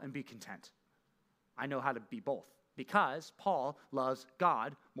little and be content. I know how to be both because Paul loves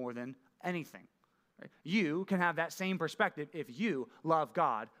God more than anything. Right? You can have that same perspective if you love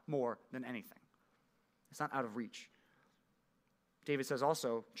God more than anything. It's not out of reach. David says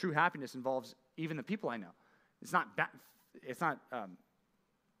also, true happiness involves even the people I know. It's not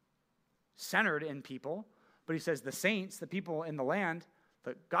centered in people, but he says the saints, the people in the land,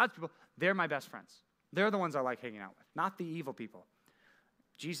 God's people, they're my best friends. They're the ones I like hanging out with, not the evil people.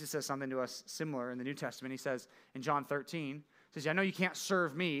 Jesus says something to us similar in the New Testament. He says in John 13, he says, I know you can't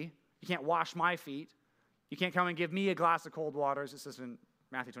serve me. You can't wash my feet. You can't come and give me a glass of cold water, as it says in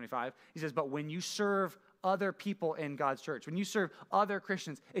Matthew 25. He says, but when you serve other people in God's church, when you serve other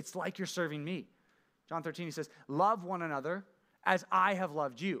Christians, it's like you're serving me. John 13, he says, love one another as I have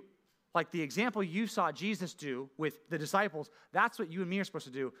loved you. Like the example you saw Jesus do with the disciples, that's what you and me are supposed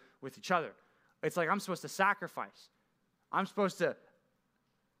to do with each other. It's like I'm supposed to sacrifice. I'm supposed to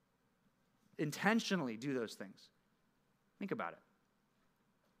intentionally do those things. Think about it.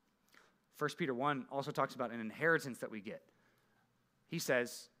 1 Peter 1 also talks about an inheritance that we get. He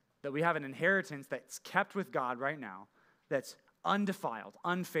says that we have an inheritance that's kept with God right now, that's undefiled,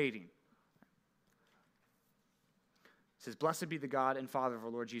 unfading. It says, blessed be the God and Father of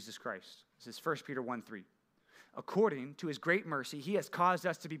our Lord Jesus Christ. This is 1 Peter 1:3. According to his great mercy, he has caused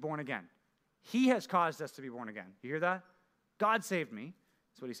us to be born again. He has caused us to be born again. You hear that? God saved me.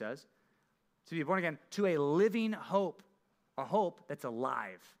 That's what he says. To be born again to a living hope, a hope that's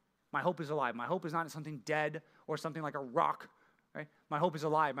alive. My hope is alive. My hope is not in something dead or something like a rock. Right? My hope is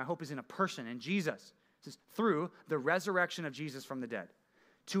alive. My hope is in a person, in Jesus. It says, through the resurrection of Jesus from the dead,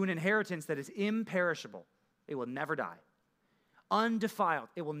 to an inheritance that is imperishable. It will never die. Undefiled.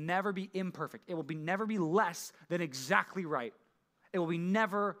 It will never be imperfect. It will never be less than exactly right. It will be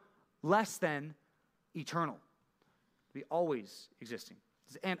never less than eternal. It will be always existing.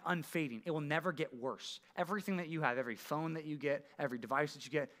 And unfading. It will never get worse. Everything that you have, every phone that you get, every device that you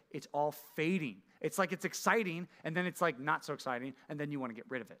get, it's all fading. It's like it's exciting, and then it's like not so exciting, and then you want to get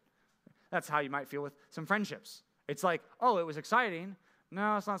rid of it. That's how you might feel with some friendships. It's like, oh, it was exciting.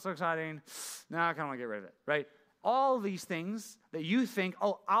 No, it's not so exciting. No, I kind of want to get rid of it, right? All these things that you think,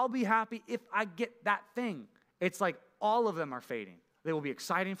 oh, I'll be happy if I get that thing. It's like all of them are fading. They will be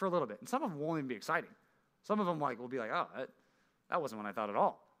exciting for a little bit, and some of them won't even be exciting. Some of them will be like, oh, that wasn't what I thought at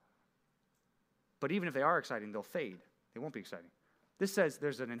all. But even if they are exciting, they'll fade. They won't be exciting. This says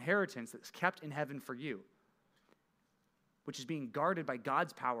there's an inheritance that's kept in heaven for you, which is being guarded by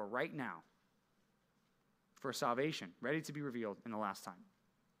God's power right now for salvation, ready to be revealed in the last time.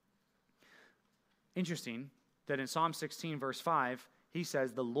 Interesting that in Psalm 16, verse 5, he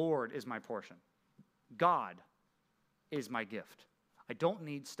says, the Lord is my portion. God is my gift. I don't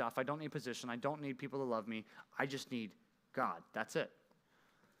need stuff. I don't need position. I don't need people to love me. I just need God. That's it.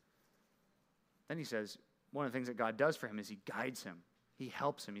 Then he says, one of the things that God does for him is he guides him. He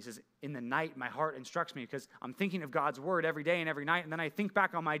helps him. He says, in the night, my heart instructs me because I'm thinking of God's word every day and every night. And then I think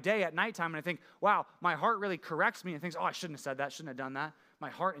back on my day at nighttime and I think, wow, my heart really corrects me and thinks, oh, I shouldn't have said that, shouldn't have done that. My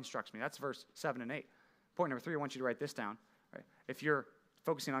heart instructs me. That's verse 7 and 8. Point number 3, I want you to write this down. Right? If you're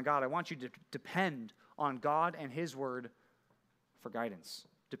focusing on God, I want you to depend on God and his word for guidance.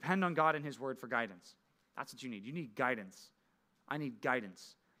 Depend on God and his word for guidance. That's what you need. You need guidance. I need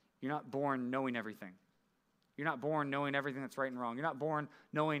guidance. You're not born knowing everything. You're not born knowing everything that's right and wrong. You're not born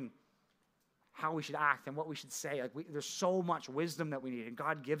knowing how we should act and what we should say. There's so much wisdom that we need, and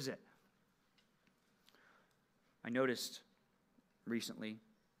God gives it. I noticed recently,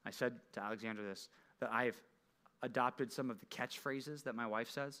 I said to Alexandra this, that I've adopted some of the catchphrases that my wife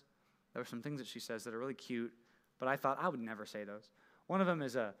says. There are some things that she says that are really cute, but I thought I would never say those. One of them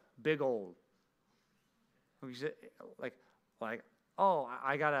is a big old. Like, oh,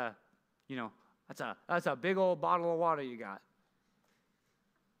 I got a, that's a big old bottle of water you got.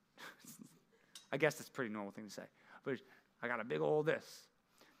 I guess that's a pretty normal thing to say. But I got a big old this.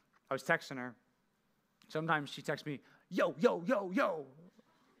 I was texting her. Sometimes she texts me, yo, yo, yo, yo.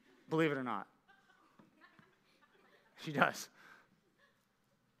 Believe it or not. She does.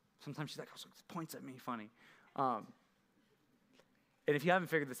 Sometimes she's like, oh, points at me, funny. And if you haven't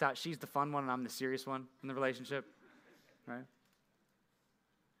figured this out, she's the fun one and I'm the serious one in the relationship, right?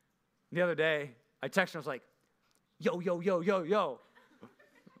 The other day, I texted her, I was like, yo, yo, yo, yo, yo.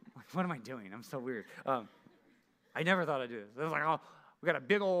 What am I doing? I'm so weird. I never thought I'd do this. I was like, oh, we got a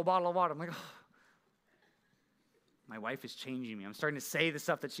big old bottle of water. I'm like, oh. My wife is changing me. I'm starting to say the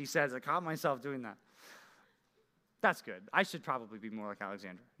stuff that she says. I caught myself doing that. That's good. I should probably be more like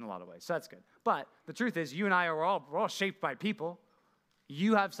Alexandra in a lot of ways. So that's good. But the truth is, you and I we're all shaped by people.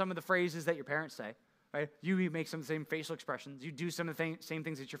 You have some of the phrases that your parents say, right? You make some of the same facial expressions. You do some of the same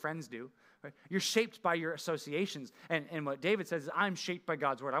things that your friends do. Right? You're shaped by your associations. And what David says is, I'm shaped by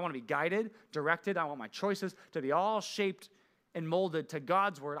God's word. I want to be guided, directed. I want my choices to be all shaped and molded to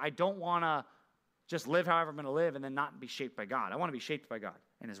God's word. I don't want to just live however I'm going to live and then not be shaped by God. I want to be shaped by God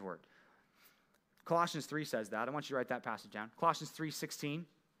and his word. Colossians 3 says that. I want you to write that passage down. Colossians 3:16.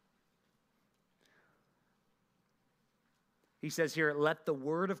 He says here, let the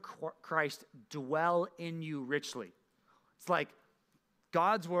word of Christ dwell in you richly. It's like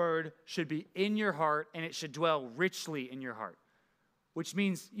God's word should be in your heart and it should dwell richly in your heart, which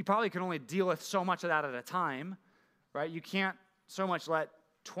means you probably can only deal with so much of that at a time, right? You can't so much let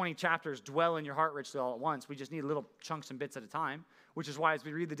 20 chapters dwell in your heart richly all at once. We just need little chunks and bits at a time, which is why as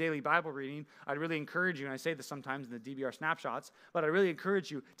we read the daily Bible reading, I'd really encourage you, and I say this sometimes in the DBR snapshots, but I really encourage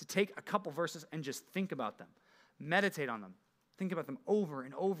you to take a couple verses and just think about them. Meditate on them. Think about them over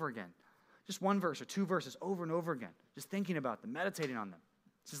and over again. Just one verse or two verses over and over again. Just thinking about them, meditating on them.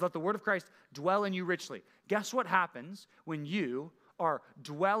 It says, let the word of Christ dwell in you richly. Guess what happens when you are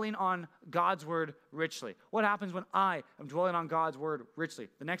dwelling on God's word richly? What happens when I am dwelling on God's word richly?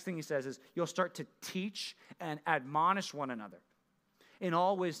 The next thing he says is you'll start to teach and admonish one another in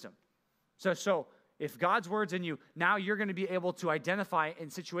all wisdom. So if God's word's in you, now you're going to be able to identify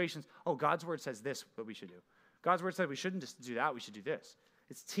in situations, oh, God's word says this, what we should do. God's word said we shouldn't just do that, we should do this.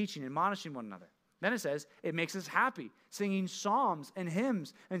 It's teaching, admonishing one another. Then it says it makes us happy, singing psalms and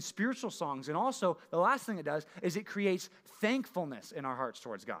hymns and spiritual songs. And also, the last thing it does is it creates thankfulness in our hearts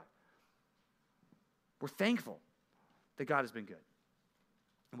towards God. We're thankful that God has been good.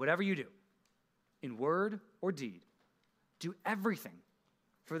 And whatever you do, in word or deed, do everything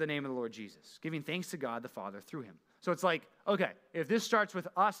for the name of the Lord Jesus, giving thanks to God the Father through him. So it's like, okay, if this starts with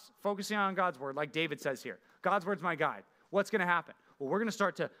us focusing on God's word, like David says here, God's word's my guide, what's going to happen? Well, we're going to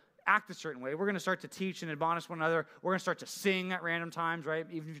start to act a certain way. We're going to start to teach and admonish one another. We're going to start to sing at random times, right?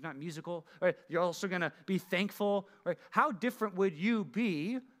 Even if you're not musical, right? You're also going to be thankful, right? How different would you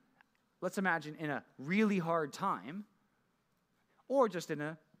be, let's imagine, in a really hard time or just in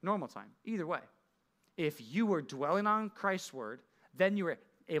a normal time? Either way. If you were dwelling on Christ's word, then you were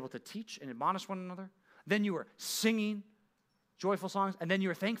able to teach and admonish one another. Then you were singing joyful songs, and then you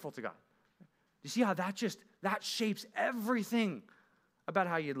were thankful to God. You see how that shapes everything about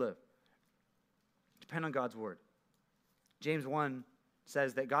how you live. Depend on God's word. James 1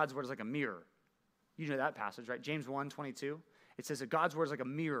 says that God's word is like a mirror. You know that passage, right? James 1:22. It says that God's word is like a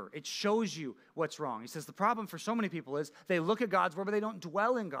mirror. It shows you what's wrong. He says the problem for so many people is they look at God's word, but they don't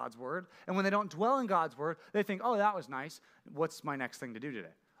dwell in God's word. And when they don't dwell in God's word, they think, oh, that was nice. What's my next thing to do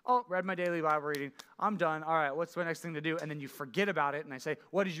today? Oh, read my daily Bible reading. I'm done. All right, what's my next thing to do? And then you forget about it, and I say,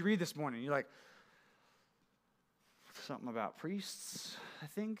 what did you read this morning? And you're like, something about priests, I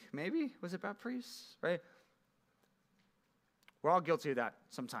think, maybe? Was it about priests, right? We're all guilty of that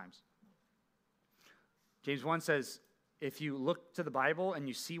sometimes. James 1 says, if you look to the Bible and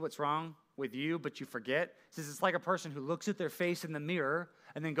you see what's wrong with you, but you forget, it says it's like a person who looks at their face in the mirror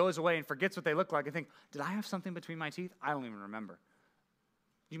and then goes away and forgets what they look like and think, did I have something between my teeth? I don't even remember.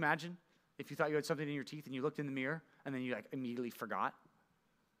 Can you imagine if you thought you had something in your teeth and you looked in the mirror and then you immediately forgot?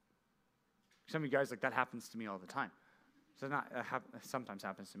 Some of you guys, like, that happens to me all the time. So sometimes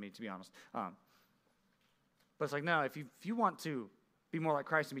happens to me, to be honest. But it's like, no, if you want to be more like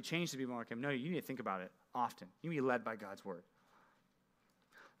Christ and be changed to be more like him, no, you need to think about it often. You need to be led by God's word.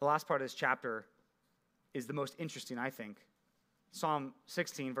 The last part of this chapter is the most interesting, I think. Psalm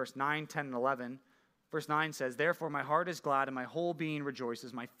 16, verse 9, 10, and 11. Verse 9 says, "Therefore my heart is glad and my whole being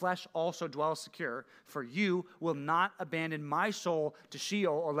rejoices. My flesh also dwells secure, for you will not abandon my soul to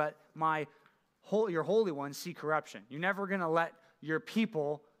Sheol or let your Holy One see corruption." You're never going to let your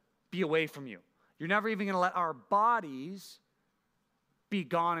people be away from you. You're never even going to let our bodies be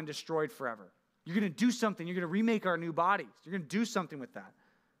gone and destroyed forever. You're going to do something. You're going to remake our new bodies. You're going to do something with that.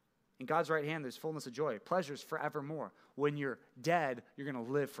 In God's right hand, there's fullness of joy, pleasures forevermore. When you're dead, you're going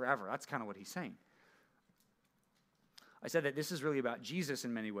to live forever. That's kind of what he's saying. I said that this is really about Jesus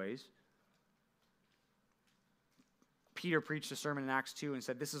in many ways. Peter preached a sermon in Acts 2 and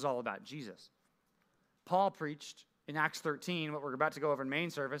said this is all about Jesus. Paul preached in Acts 13, what we're about to go over in main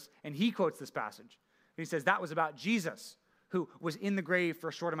service, and he quotes this passage. He says that was about Jesus, who was in the grave for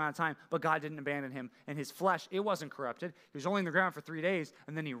a short amount of time, but God didn't abandon him. And his flesh, it wasn't corrupted. He was only in the ground for 3 days,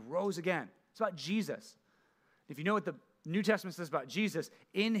 and then he rose again. It's about Jesus. If you know what the New Testament says about Jesus,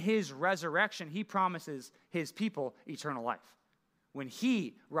 in his resurrection, he promises his people eternal life. When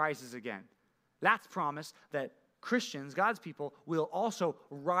he rises again, that's promise that Christians, God's people, will also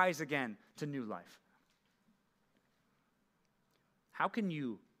rise again to new life. How can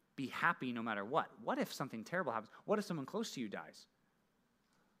you be happy no matter what? What if something terrible happens? What if someone close to you dies?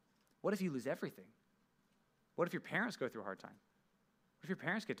 What if you lose everything? What if your parents go through a hard time? What if your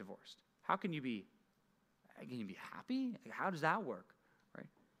parents get divorced? How can you be happy? How does that work? Right?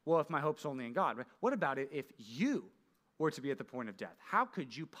 Well, if my hope's only in God, right? What about it if you were to be at the point of death? How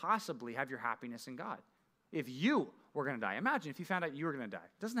could you possibly have your happiness in God? If you were going to die. Imagine if you found out you were going to die.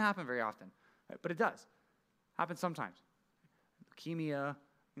 It doesn't happen very often, right? But it does. Happens sometimes. Leukemia,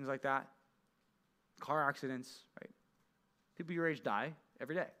 things like that. Car accidents, right? People your age die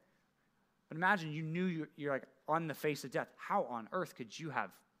every day. But imagine you knew you're like on the face of death. How on earth could you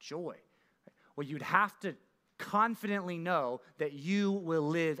have joy? Right? Well, you'd have to confidently know that you will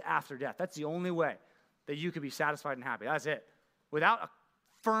live after death. That's the only way that you could be satisfied and happy. That's it. Without a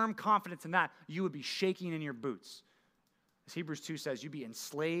firm confidence in that, you would be shaking in your boots. As Hebrews 2 says, you'd be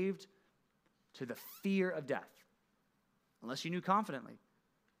enslaved to the fear of death. Unless you knew confidently,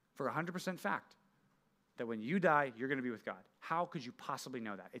 for 100% fact, that when you die, you're going to be with God. How could you possibly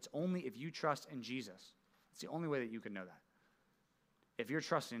know that? It's only if you trust in Jesus. It's the only way that you can know that. If you're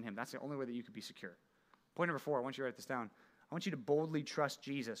trusting in him, that's the only way that you could be secure. Point number 4, I want you to write this down. I want you to boldly trust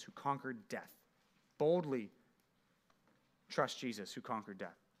Jesus who conquered death. Boldly trust Jesus who conquered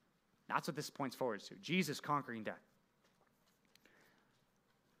death. That's what this points forward to. Jesus conquering death.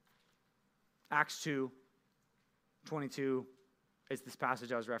 Acts 2:22 is this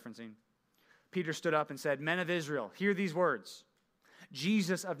passage I was referencing. Peter stood up and said, "Men of Israel, hear these words.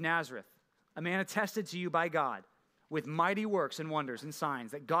 Jesus of Nazareth, a man attested to you by God with mighty works and wonders and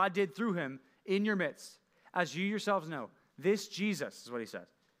signs that God did through him in your midst. As you yourselves know, this Jesus," is what he says,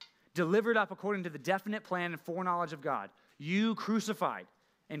 "delivered up according to the definite plan and foreknowledge of God, you crucified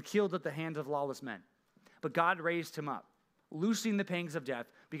and killed at the hands of lawless men. But God raised him up, loosing the pangs of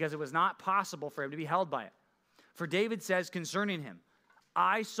death, because it was not possible for him to be held by it. For David says concerning him,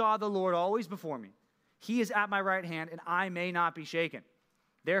 'I saw the Lord always before me. He is at my right hand, and I may not be shaken.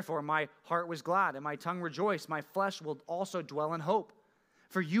 Therefore my heart was glad, and my tongue rejoiced. My flesh will also dwell in hope.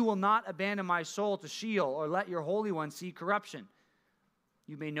 For you will not abandon my soul to Sheol, or let your Holy One see corruption.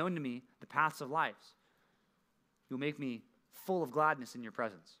 You made known to me the paths of life. You will make me full of gladness in your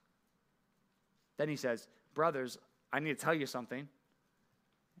presence.'" Then he says, "Brothers, I need to tell you something.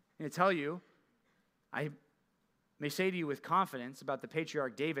 I need to tell you, I may say to you with confidence about the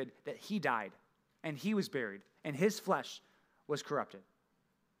patriarch David that he died, and he was buried, and his flesh was corrupted.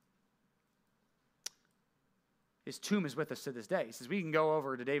 His tomb is with us to this day." He says we can go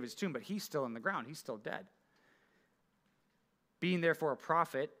over to David's tomb, but he's still in the ground. He's still dead. "Being therefore a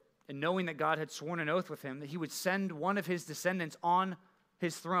prophet, and knowing that God had sworn an oath with him that he would send one of his descendants on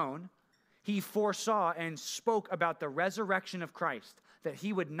his throne, he foresaw and spoke about the resurrection of Christ, that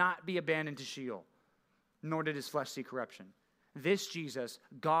he would not be abandoned to Sheol, nor did his flesh see corruption. This Jesus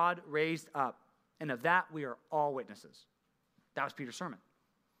God raised up, and of that we are all witnesses." That was Peter's sermon.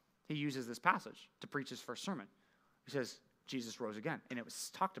 He uses this passage to preach his first sermon. He says, Jesus rose again, and it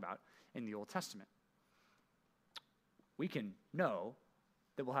was talked about in the Old Testament. We can know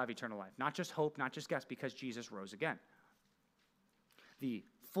that we'll have eternal life. Not just hope, not just guess, because Jesus rose again. The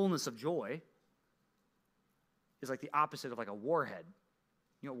fullness of joy is like the opposite of like a warhead.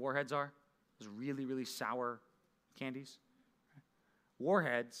 You know what warheads are? those really, really sour candies.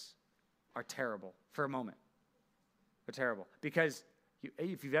 Warheads are terrible for a moment. They're terrible because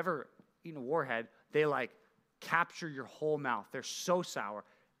if you've ever eaten a Warhead, they like capture your whole mouth. They're so sour.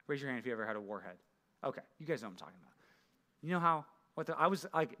 Raise your hand if you ever had a Warhead. Okay, you guys know what I'm talking about. You know how, I was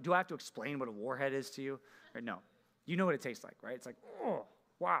like, do I have to explain what a Warhead is to you? Or no. You know what it tastes like, right? It's like, oh,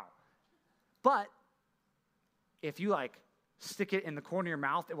 wow. But if you like stick it in the corner of your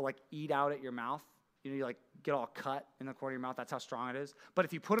mouth, it will like eat out at your mouth. You know, you like get all cut in the corner of your mouth. That's how strong it is. But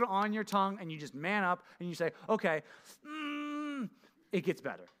if you put it on your tongue and you just man up and you say, okay, it gets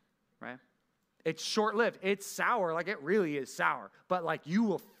better, right? It's short-lived. It's sour, like it really is sour. But like you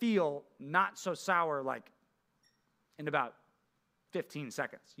will feel not so sour like in about 15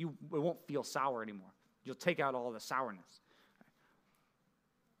 seconds. It won't feel sour anymore. You'll take out all the sourness.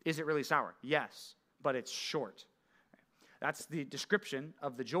 Is it really sour? Yes, but it's short. That's the description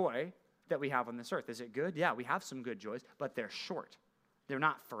of the joy that we have on this earth. Is it good? Yeah, we have some good joys, but they're short. They're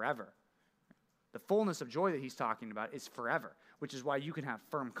not forever. The fullness of joy that he's talking about is forever, which is why you can have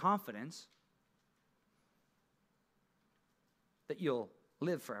firm confidence that you'll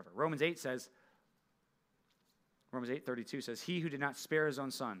live forever. Romans 8:32 says, he who did not spare his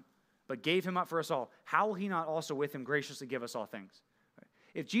own son, but gave him up for us all, how will he not also with him graciously give us all things?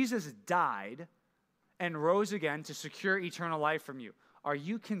 If Jesus died and rose again to secure eternal life from you, are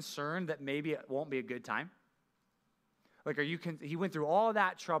you concerned that maybe it won't be a good time? Like, he went through all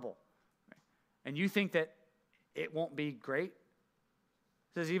that trouble, and you think that it won't be great?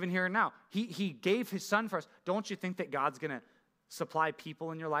 It says even here and now, he gave his son for us. Don't you think that God's going to supply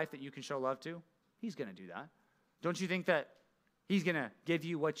people in your life that you can show love to? He's going to do that. Don't you think that he's going to give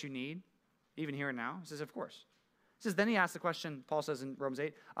you what you need, even here and now? He says, of course. He says, then he asks the question, Paul says in Romans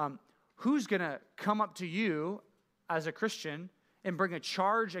 8, who's going to come up to you as a Christian and bring a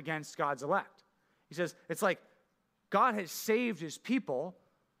charge against God's elect? He says, it's like God has saved his people.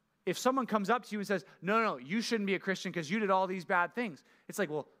 If someone comes up to you and says, no, you shouldn't be a Christian because you did all these bad things. It's like,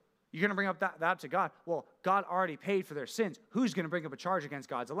 well, you're going to bring up that up to God. Well, God already paid for their sins. Who's going to bring up a charge against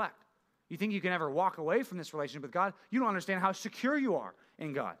God's elect? You think you can ever walk away from this relationship with God? You don't understand how secure you are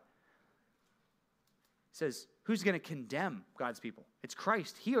in God. He says, who's going to condemn God's people? It's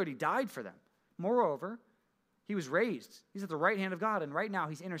Christ. He already died for them. Moreover, he was raised. He's at the right hand of God, and right now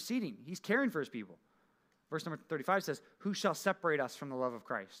he's interceding. He's caring for his people. Verse number 35 says, who shall separate us from the love of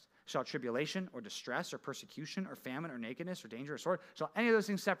Christ? Shall tribulation or distress or persecution or famine or nakedness or danger or sword? Shall any of those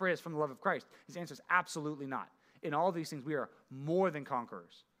things separate us from the love of Christ? His answer is absolutely not. In all these things, we are more than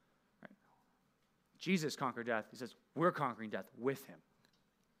conquerors. Right? Jesus conquered death. He says, we're conquering death with him.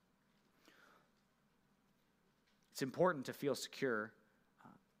 It's important to feel secure.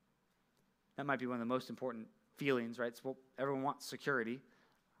 That might be one of the most important feelings, right? So, everyone wants security.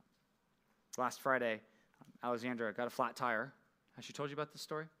 Last Friday, Alexandra got a flat tire. Has she told you about this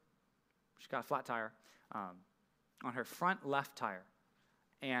story? She got a flat tire on her front left tire.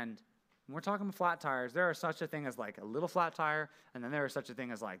 And when we're talking about flat tires, there are such a thing as like a little flat tire, and then there is such a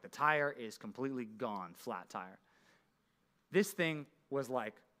thing as like the tire is completely gone, flat tire. This thing was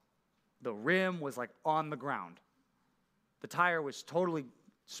like, the rim was like on the ground. The tire was totally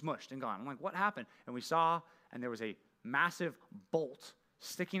smushed and gone. I'm like, what happened? And we saw, and there was a massive bolt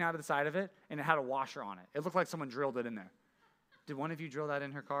sticking out of the side of it, and it had a washer on it. It looked like someone drilled it in there. Did one of you drill that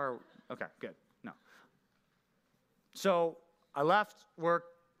in her car? Okay, good. No. So I left work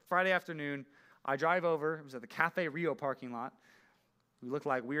Friday afternoon. I drive over. It was at the Cafe Rio parking lot. We looked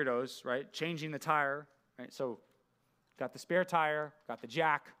like weirdos, right? Changing the tire, right? So got the spare tire, got the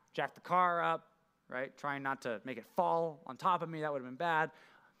jacked the car up, right? Trying not to make it fall on top of me. That would have been bad.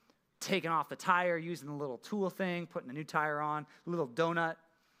 Taking off the tire, using the little tool thing, putting the new tire on, little donut.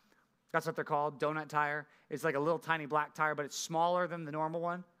 That's what they're called, donut tire. It's like a little tiny black tire, but it's smaller than the normal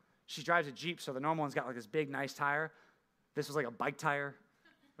one. She drives a Jeep, so the normal one's got like this big, nice tire. This was like a bike tire.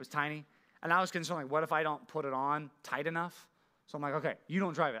 It was tiny. And I was concerned, like, what if I don't put it on tight enough? So I'm like, okay, you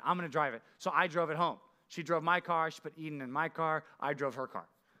don't drive it. I'm going to drive it. So I drove it home. She drove my car. She put Eden in my car. I drove her car.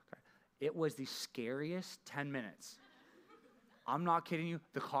 Okay. It was the scariest 10 minutes. I'm not kidding you.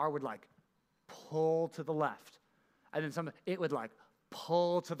 The car would like pull to the left. And then it would like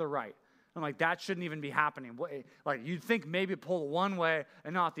pull to the right. I'm like, that shouldn't even be happening. Like, you'd think maybe pull one way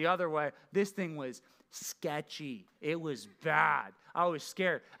and not the other way. This thing was sketchy. It was bad. I was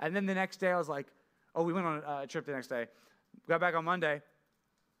scared. And then the next day I was like, we went on a trip the next day. Got back on Monday.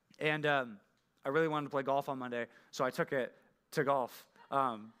 And I really wanted to play golf on Monday. So I took it to golf.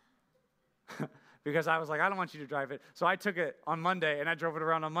 Because I was like, I don't want you to drive it. So I took it on Monday, and I drove it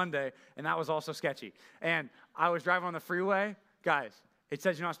around on Monday, and that was also sketchy. And I was driving on the freeway. Guys, It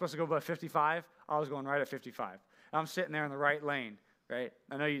says you're not supposed to go above 55. I was going right at 55. I'm sitting there in the right lane, right?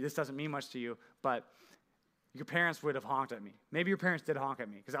 I know this doesn't mean much to you, but your parents would have honked at me. Maybe your parents did honk at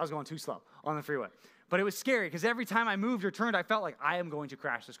me because I was going too slow on the freeway. But it was scary because every time I moved or turned, I felt like I am going to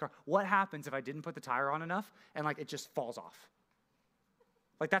crash this car. What happens if I didn't put the tire on enough and like it just falls off?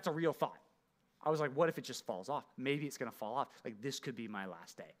 Like that's a real thought. I was like, what if it just falls off? Maybe it's going to fall off. Like this could be my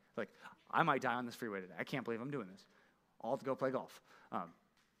last day. Like I might die on this freeway today. I can't believe I'm doing this. I'll have to go play golf.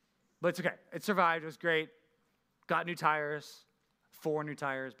 But it's okay. It survived. It was great. Got new tires, 4 new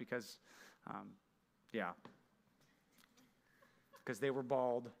tires because, because they were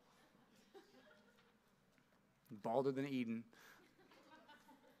bald. Balder than Eden.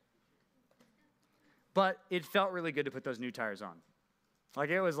 But it felt really good to put those new tires on. Like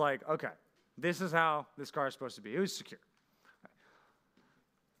it was like, okay, this is how this car is supposed to be. It was secure.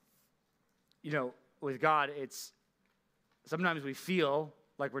 You know, with God, it's sometimes we feel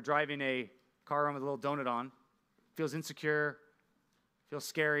like we're driving a car around with a little donut on. Feels insecure. Feels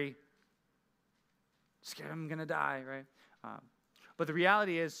scary. Scared I'm going to die, right? But the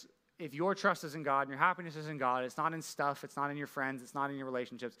reality is, if your trust is in God and your happiness is in God, it's not in stuff, it's not in your friends, it's not in your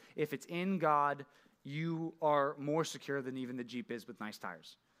relationships. If it's in God, you are more secure than even the Jeep is with nice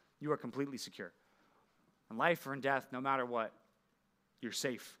tires. You are completely secure. In life or in death, no matter what, you're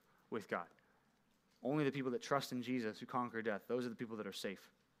safe with God. Only the people that trust in Jesus who conquer death, those are the people that are safe.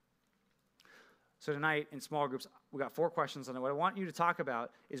 So tonight, in small groups, we got 4 questions on it. What I want you to talk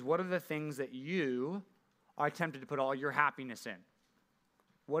about is what are the things that you are tempted to put all your happiness in?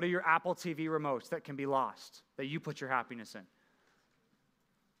 What are your Apple TV remotes that can be lost, that you put your happiness in? I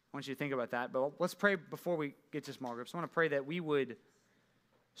want you to think about that. But let's pray before we get to small groups. I want to pray that we would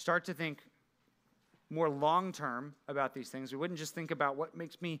start to think more long-term about these things. We wouldn't just think about what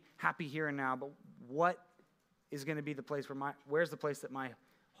makes me happy here and now, but what is going to be the place where's the place that my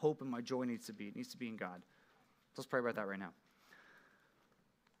hope and my joy needs to be? It needs to be in God. Let's pray about that right now.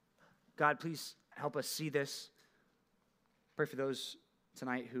 God, please help us see this. Pray for those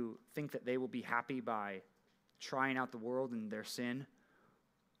tonight who think that they will be happy by trying out the world and their sin.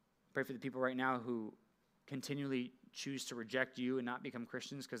 Pray for the people right now who continually choose to reject you and not become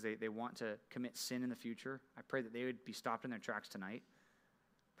Christians because they want to commit sin in the future. I pray that they would be stopped in their tracks tonight.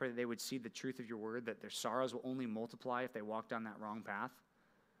 Pray that they would see the truth of your word, that their sorrows will only multiply if they walk down that wrong path.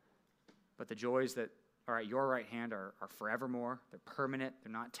 But the joys that are at your right hand are forevermore. They're permanent.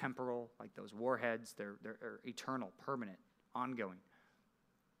 They're not temporal like those warheads. They're eternal, permanent, ongoing.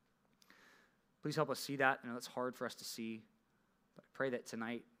 Please help us see that. I know it's hard for us to see, but I pray that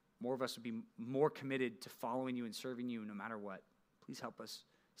tonight more of us would be more committed to following you and serving you no matter what. Please help us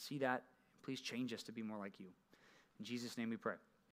see that. Please change us to be more like you. In Jesus' name we pray.